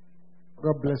later.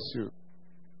 God bless you.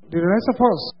 The rest of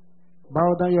us, bow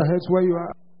down your heads where you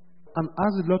are and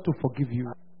ask the Lord to forgive you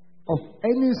of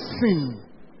any sin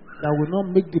that will not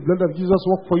make the blood of Jesus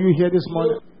work for you here this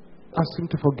morning. Ask Him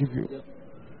to forgive you.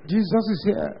 Jesus is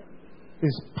here.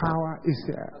 His power is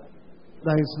here.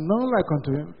 There is none like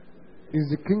unto Him. He is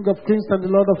the King of kings and the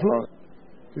Lord of lords.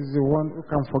 He is the one who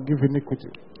can forgive iniquity.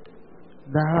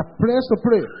 There are prayers to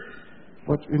pray,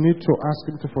 but you need to ask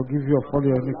Him to forgive you of all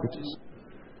your iniquities.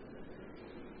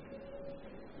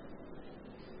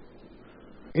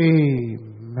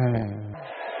 Amen.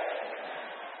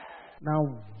 Now,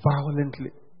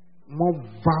 violently, more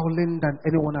violent than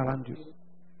anyone around you.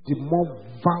 The more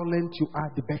violent you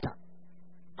are, the better.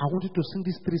 I want you to sing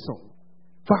these 3 songs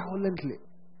violently,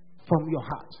 from your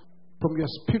heart, from your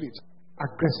spirit,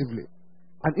 aggressively.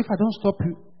 And if I don't stop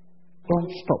you,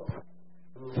 don't stop.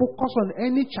 Focus on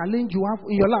any challenge you have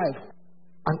in your life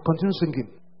and continue singing.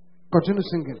 Continue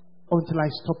singing until I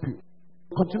stop you.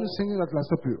 Continue singing until I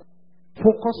stop you.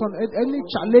 Focus on any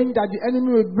challenge that the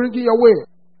enemy will bring in your way.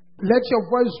 Let your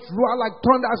voice roar like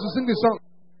thunder as you sing the song.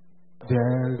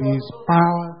 There is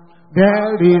power,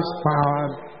 there is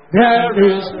power, there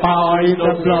is power in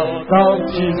the blood of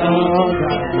Jesus.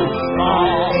 There is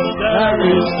power, there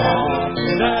is power,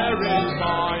 there is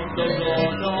power in the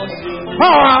blood of Jesus.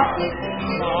 Power! There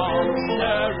is power,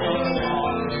 there is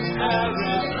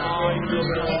power in the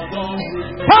blood of Jesus.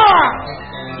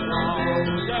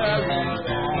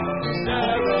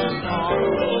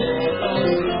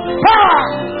 Power!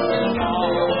 There is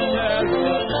power, there is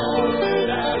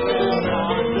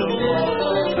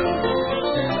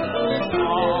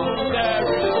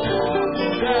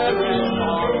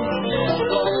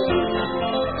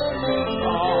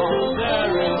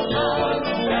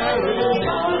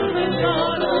power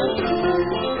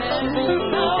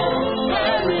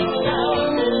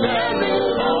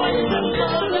in the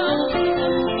blood of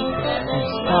Jesus.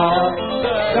 Power!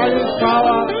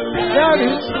 There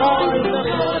is power in the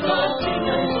blood of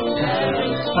Jesus. There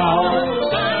is power,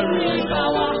 there is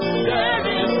power, there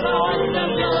is power in the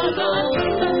blood of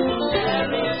Jesus.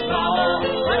 There is power,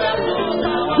 there is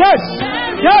power. Yes,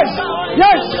 yes,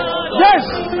 yes, yes,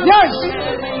 yes,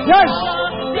 yes.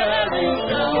 There is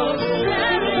power,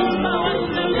 there is power in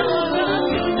the blood of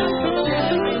Jesus.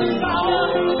 There is power,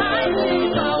 mighty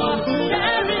power,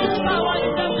 there is power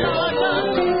in the blood of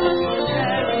Jesus.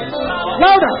 There is power.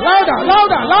 Louder, louder,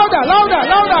 louder, louder, louder,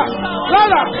 louder,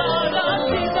 louder.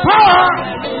 Power.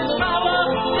 There is power.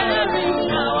 There is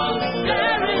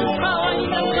power in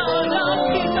the blood of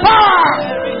Jesus. Power.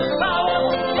 There is power.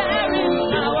 There is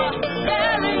power.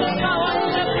 There is power in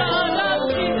the blood of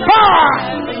Jesus. Power.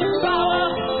 There is power.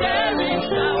 There is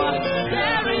power. There is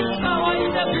power in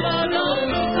the blood of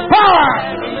Jesus. Power.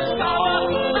 There is power.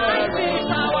 Mighty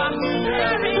power.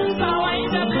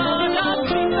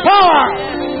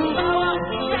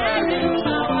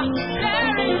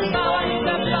 There is power in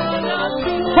the blood of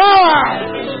Jesus. Power. Power!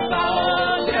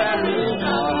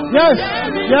 Yes,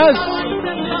 yes.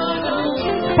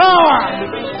 Power!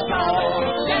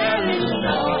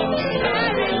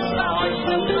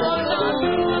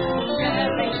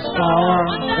 Power,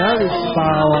 there is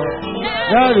power.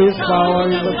 There is power in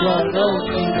the blood of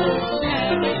Jesus.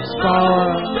 Power.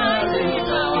 There is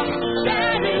power.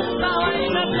 There is power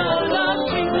in the blood of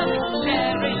Jesus.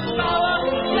 There is power.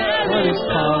 There is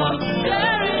power.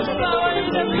 There is power in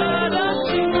the blood of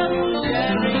Jesus.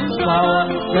 There is power.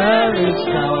 There is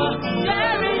power.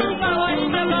 There is power in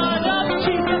the blood of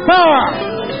Jesus. Power.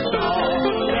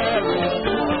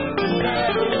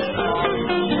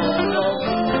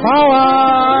 Power.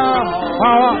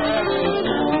 Power.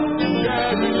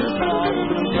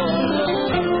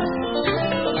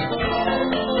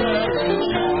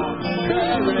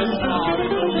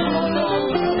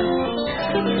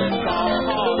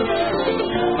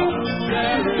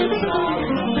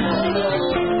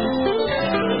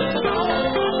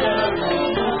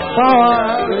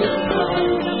 Power,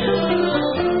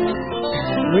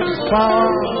 with power,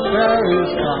 there is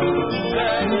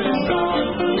power.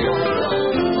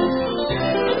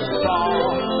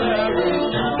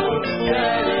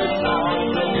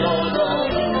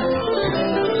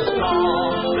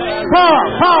 Power,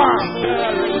 power.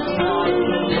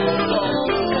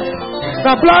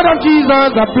 The blood of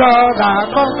Jesus, the blood that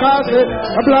conquers it.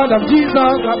 The blood of Jesus,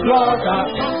 the blood that.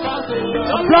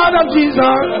 The blood of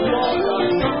Jesus.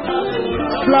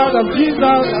 The blood of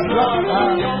Jesus, the blood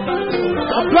that.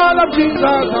 The blood of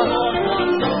Jesus, the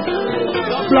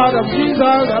blood of Jesus,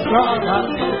 the blood that.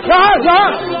 God,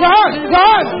 God, God,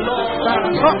 God.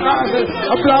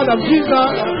 The blood of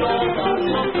Jesus.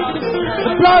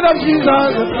 The blood of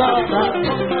Jesus, the blood that.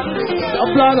 The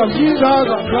blood of Jesus,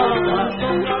 the blood that.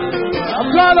 The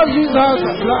blood of Jesus,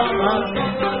 the blood that.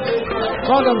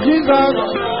 Blood of Jesus, the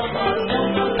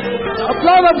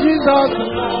blood of Jesus,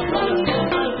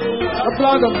 the blood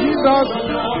of Jesus, the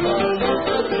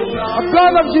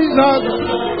blood of Jesus,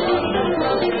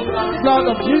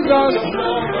 blood of Jesus,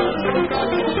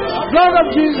 blood of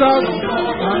Jesus,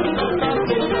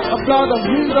 the blood of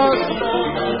Jesus,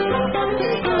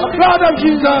 the blood of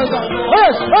Jesus,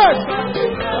 yes, yes,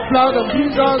 the blood of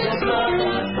Jesus,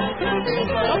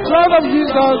 the blood of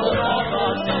Jesus,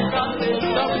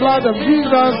 the blood of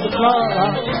Jesus, the blood.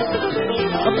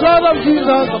 The blood of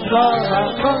Jesus, the blood, the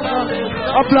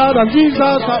blood of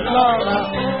Jesus, the blood, the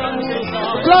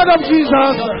blood of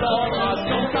Jesus, the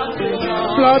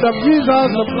blood of Jesus, the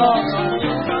blood,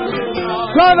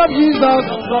 blood of Jesus,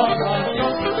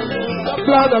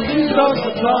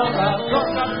 the blood,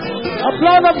 the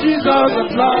blood of Jesus, the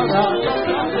blood,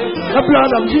 the blood of Jesus, the blood, the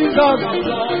blood of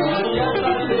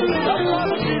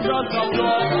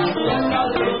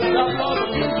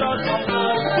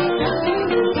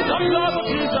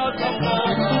Jesus,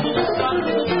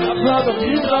 blood of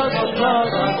Jesus, the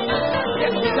blood of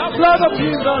Jesus, the blood of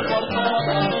Jesus,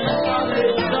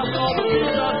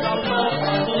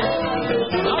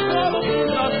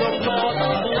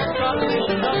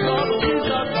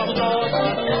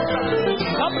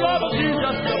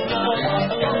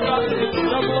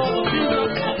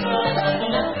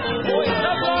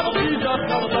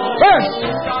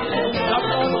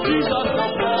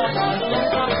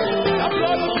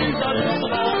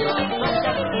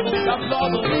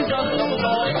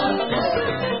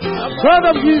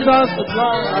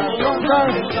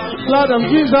 blood of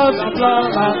Jesus, the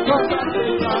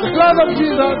blood of Jesus, the blood of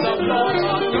Jesus, the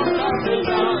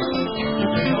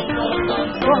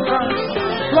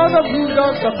blood of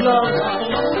Jesus, the blood.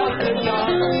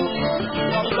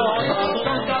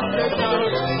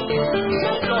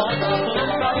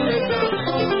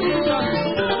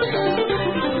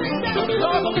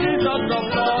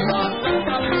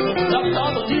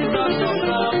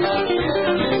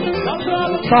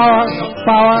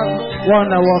 Power,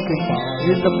 wonder working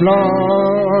power in the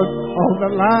blood of the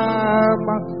Lamb.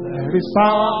 There is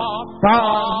power,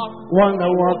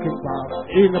 wonder working power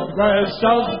in the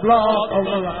precious blood of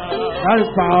the Lamb. There is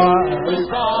power,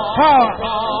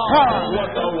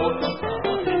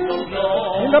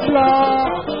 in the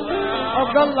blood of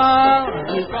the Lamb.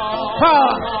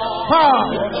 Power,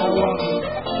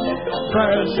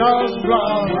 precious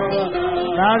blood.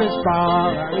 That is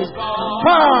power, in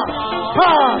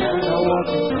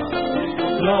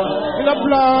the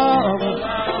blood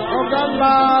of the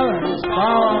Lamb is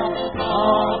power,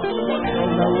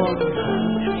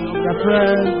 the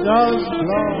precious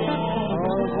blood of.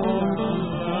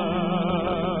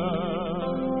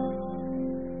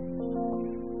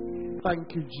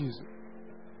 Thank you, Jesus.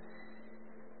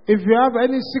 If you have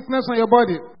any sickness on your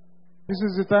body, this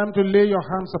is the time to lay your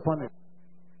hands upon it.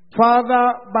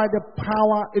 Father, by the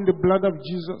power in the blood of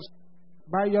Jesus,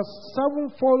 by your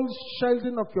sevenfold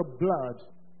shedding of your blood,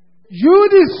 you,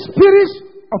 the spirit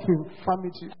of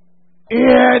infirmity,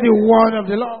 hear the word of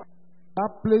the Lord.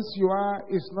 That place you are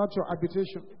is not your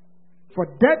habitation. For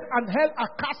death and hell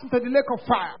are cast into the lake of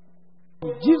fire.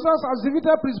 Jesus has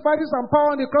defeated principalities and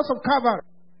power on the cross of Calvary.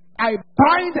 I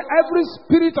bind every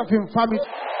spirit of infirmity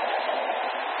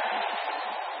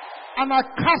and I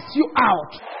cast you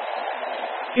out.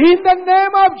 In the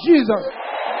name of Jesus.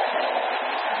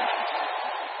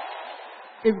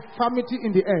 Infirmity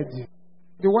in the head,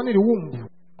 the one in the womb,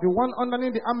 the one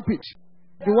underneath the armpit,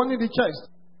 the one in the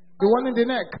chest, the one in the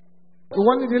neck, the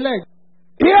one in the leg.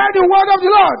 Hear the word of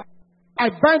the Lord. I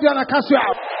bind you and I cast you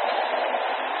out.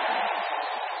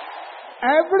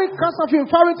 Every curse of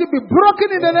infirmity be broken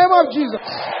in the name of Jesus.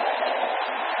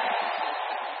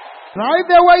 Right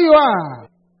there where you are,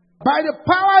 by the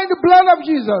power in the blood of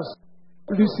Jesus,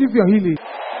 receive your healing.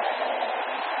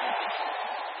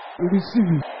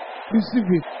 Receive it. Receive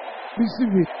it.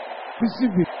 Receive it.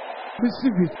 Receive it.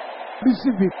 Receive it.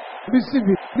 Receive it. Receive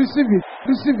it. Receive it. Receive it.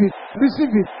 Receive it. Receive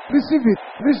it.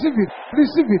 Receive it.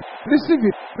 Receive it. Receive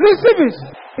it. Receive it.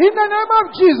 In the name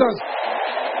of Jesus.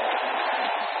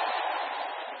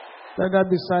 Let there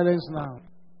be silence now.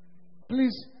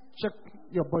 Please check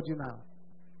your body now.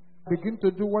 Begin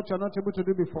to do what you're not able to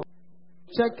do before.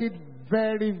 Check it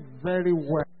very, very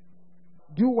well.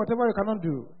 Do whatever you cannot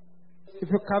do. If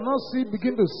you cannot see,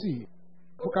 begin to see.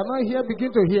 If you cannot hear,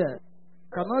 begin to hear. If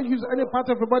you cannot use any part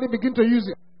of your body, begin to use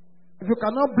it. If you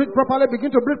cannot breathe properly,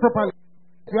 begin to breathe properly.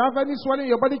 If you have any swelling in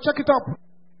your body, check it up.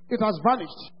 It has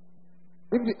vanished.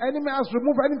 If the enemy has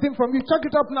removed anything from you, check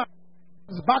it up now.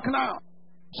 It's back now.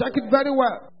 Check it very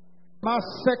well.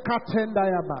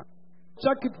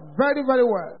 Check it very, very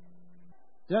well.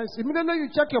 Yes, immediately you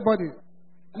check your body.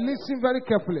 Listen very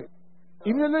carefully.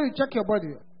 Immediately you check your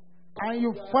body and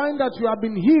you find that you have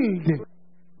been healed,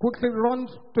 quickly run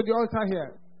to the altar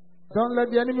here. Don't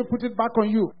let the enemy put it back on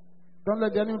you. Don't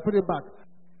let the enemy put it back.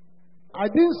 I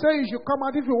didn't say you should come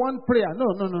out if you want prayer.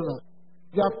 No.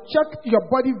 You have checked your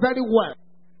body very well.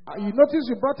 You notice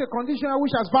you brought a conditioner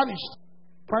which has vanished.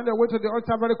 Find a way to the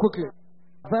altar very quickly.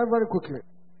 Very, very quickly.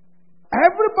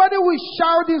 Everybody will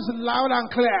shout this loud and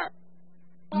clear.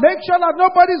 Make sure that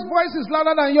nobody's voice is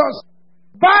louder than yours.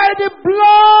 By the blood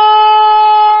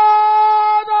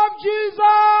of Jesus.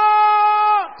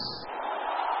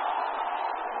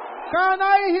 Can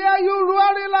I hear you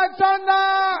roaring like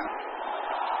thunder?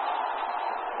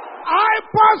 I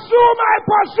pursue my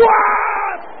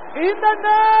pursuers in the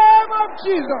name of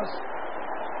Jesus.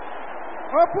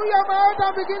 Open your mouth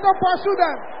and begin to pursue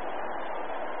them.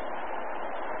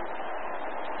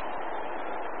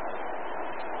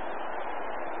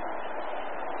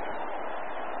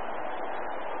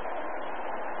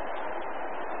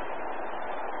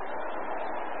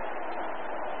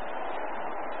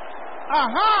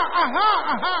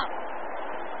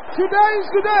 Today is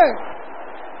today.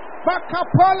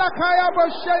 Bakapola kaya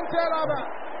boshenteraba.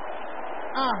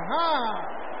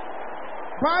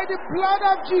 By the blood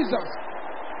of Jesus,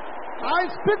 I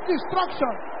speak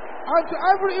destruction unto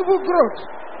every evil growth.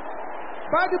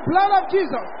 By the blood of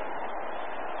Jesus,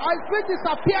 I speak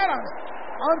disappearance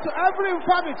unto every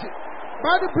infirmity.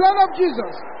 By the blood of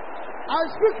Jesus, I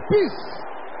speak peace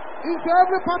into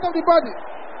every part of the body.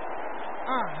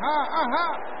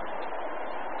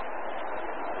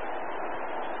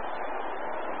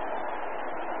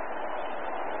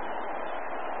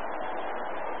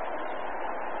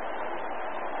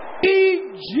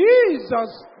 In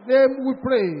Jesus' name we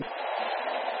pray.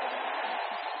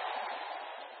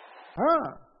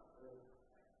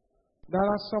 There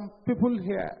are some people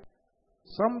here.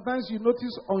 Sometimes you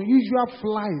notice unusual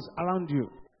flies around you.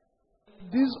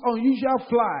 These unusual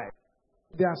flies,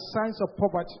 they are signs of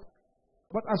poverty.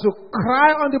 But as you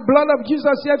cry on the blood of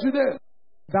Jesus here today,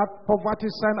 that poverty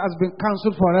sign has been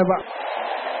cancelled forever.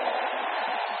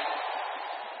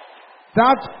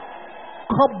 That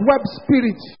cobweb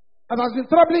spirit that has been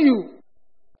troubling you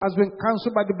has been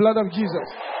cancelled by the blood of Jesus.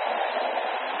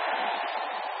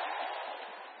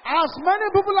 As many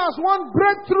people as want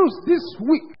breakthroughs this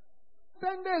week,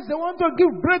 10 days they want to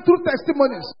give breakthrough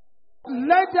testimonies.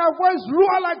 Let their voice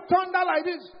roar like thunder like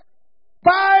this.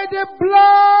 By the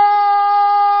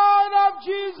blood of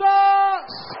Jesus,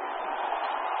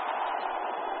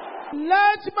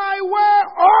 let my way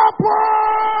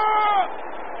open.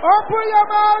 Open your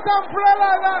mouth and pray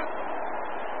like that.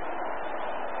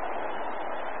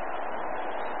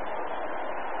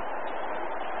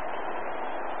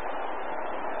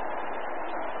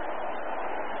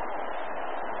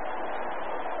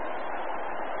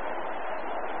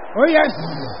 Oh yes.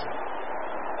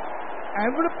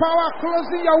 Every power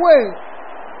closing your way,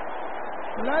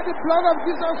 let the blood of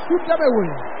Jesus sweep them away.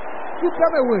 Sweep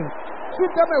them away.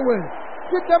 Sweep them away.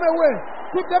 Sweep them away.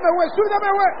 Sweep them away. Sweep them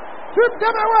away. Sweep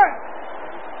them away.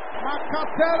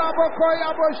 Makatela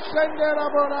bokoya boshendera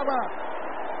boraba.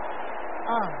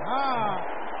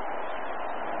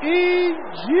 In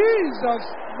Jesus'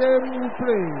 name we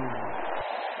pray.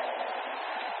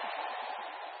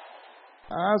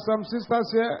 Some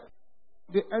sisters here,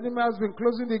 the enemy has been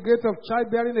closing the gate of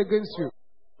childbearing against you.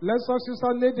 Let some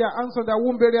sisters lay their hands on their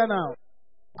womb area now.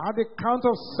 At the count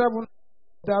of 7,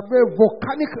 there will be a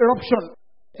volcanic eruption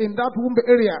in that womb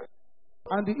area.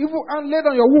 And the evil hand laid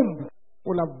on your womb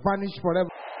will have vanished forever.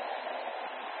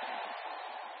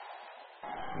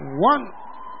 1,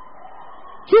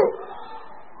 2,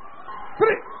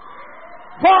 3,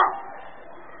 4,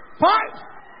 5,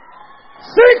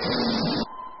 6.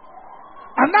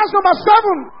 And that's number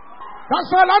 7.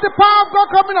 That's why let the power of God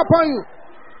coming upon you.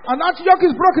 And that yoke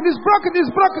is broken, it's broken,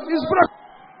 it's broken, it's broken.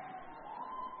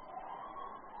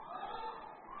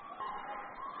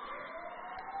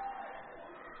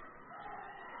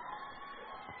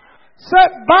 Say,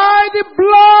 by the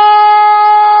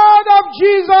blood of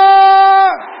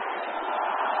Jesus,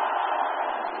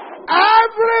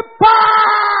 every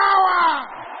power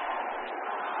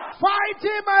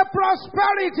fighting my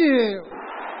prosperity,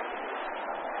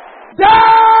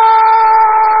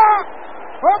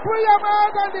 open your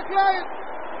mouth and declare it.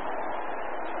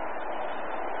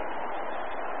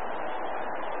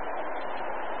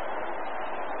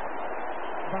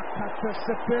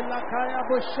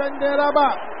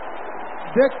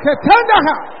 The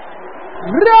Ketendaha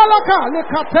Realaka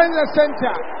Likatenda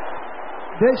Center.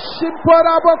 The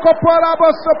Shimporabo Koporabo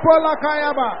Sopola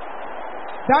Kayaba.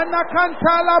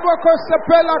 Danakantala Boko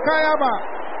Sepela Kayaba.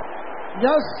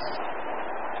 Yes.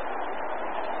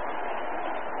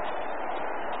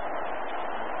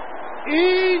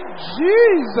 In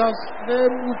Jesus'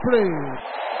 name we pray.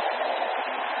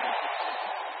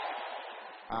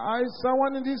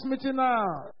 Someone in this meeting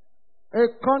now, a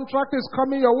contract is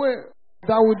coming your way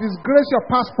that will disgrace your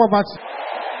past poverty.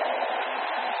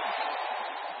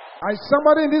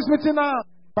 Somebody in this meeting now,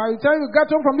 by the time you get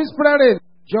home from this prayer,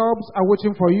 jobs are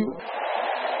waiting for you.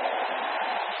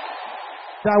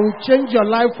 That will change your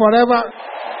life forever.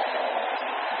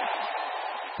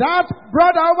 That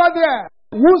brother over there,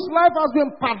 whose life has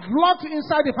been padlocked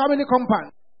inside the family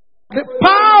compound, the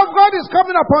power of God is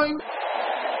coming upon you.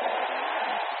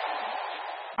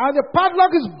 And the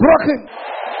padlock is broken.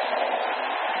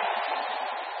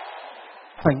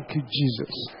 Thank you,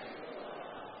 Jesus.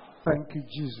 Thank you,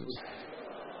 Jesus.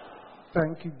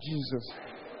 Thank you, Jesus.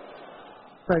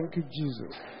 Thank you,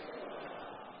 Jesus.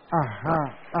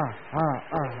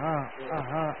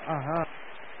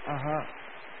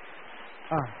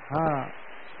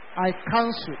 I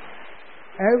cancel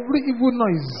every evil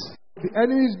noise the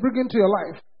enemy is bringing to your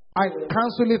life, I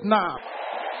cancel it now.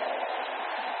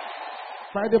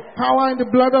 By the power and the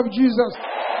blood of Jesus.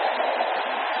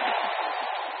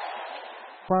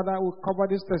 Father, we cover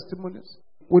these testimonies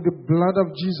with the blood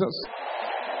of Jesus.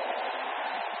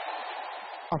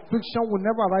 Affliction will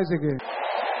never arise again.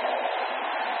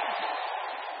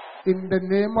 In the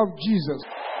name of Jesus.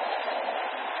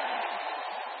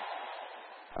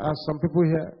 Some people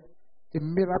here, a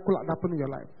miracle had happened in your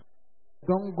life.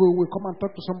 Don't go away. Come and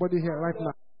talk to somebody here right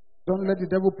now. Don't let the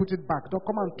devil put it back. Don't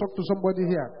come and talk to somebody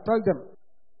here. Tell them.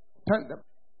 3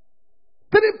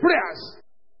 prayers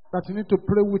that you need to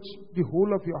pray with the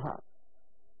whole of your heart.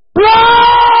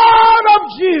 Blood of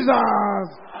Jesus.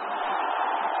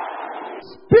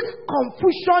 Speak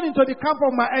confusion into the camp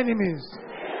of my enemies.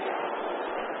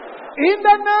 In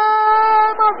the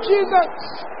name of Jesus.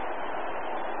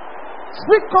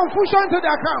 Speak confusion into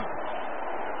their camp.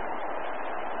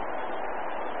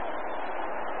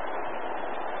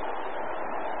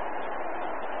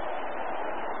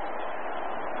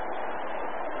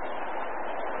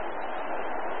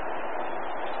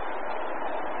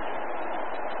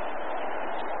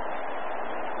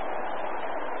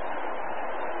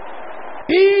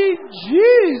 In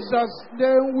Jesus'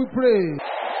 name we pray.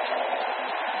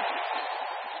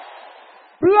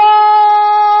 Blood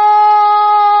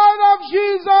of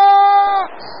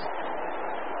Jesus.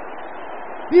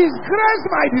 Disgrace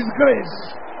my disgrace.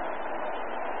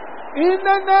 In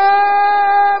the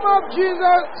name of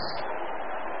Jesus.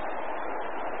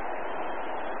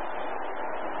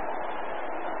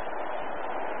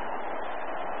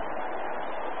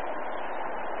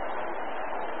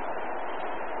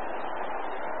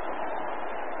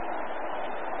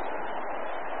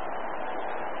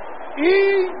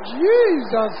 In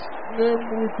Jesus' name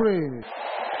we pray.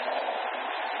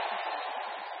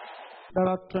 There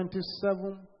are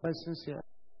 27 persons here.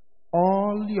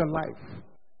 All your life,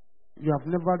 you have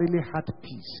never really had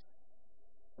peace.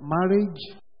 Marriage,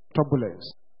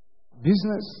 turbulence.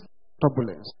 Business,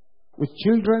 turbulence. With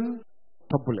children,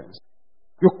 turbulence.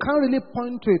 You can't really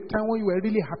point to a time when you were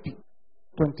really happy.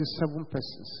 27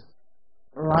 persons.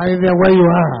 Right there where you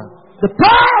are. The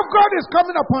power of God is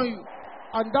coming upon you.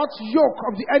 And that yoke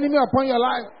of the enemy upon your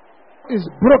life is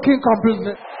broken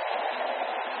completely.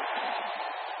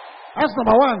 That's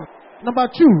number 1.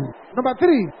 Number 2. Number 3.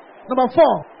 Number 4.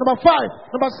 Number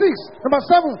 5. Number 6. Number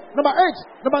 7. Number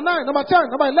 8. Number 9. Number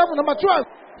 10. Number 11. Number 12.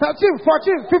 13.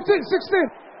 14. 15. 16.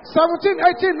 17.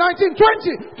 18. 19.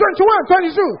 20.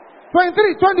 21. 22.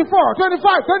 23. 24.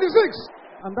 25.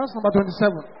 26. And that's number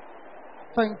 27.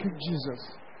 Thank you, Jesus.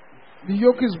 The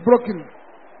yoke is broken.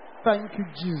 Thank you,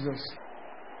 Jesus.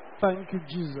 Thank you,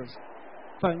 Jesus.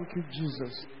 Thank you,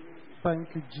 Jesus.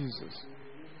 Thank you, Jesus.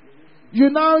 You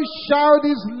now shout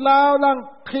this loud and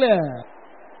clear.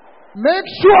 Make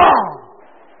sure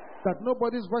that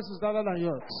nobody's voice is louder than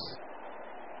yours.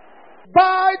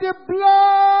 By the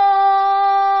blood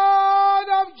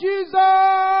of Jesus,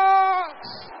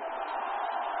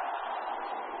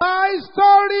 my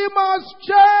story must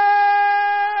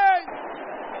change.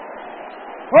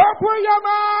 Open your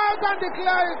mouth and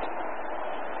declare it.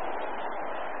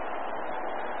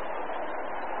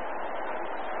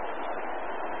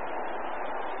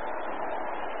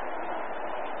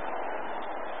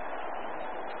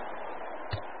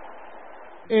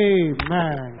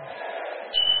 Amen.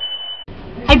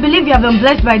 I believe you have been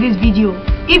blessed by this video.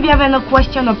 If you have any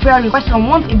question or prayer request or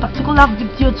want a particular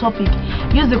video topic,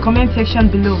 use the comment section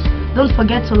below. Don't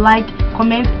forget to like,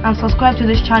 comment and subscribe to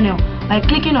this channel by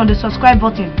clicking on the subscribe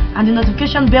button and the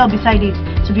notification bell beside it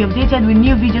to be updated with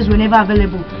new videos whenever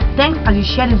available. Thanks as you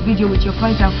share this video with your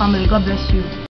friends and family. God bless you.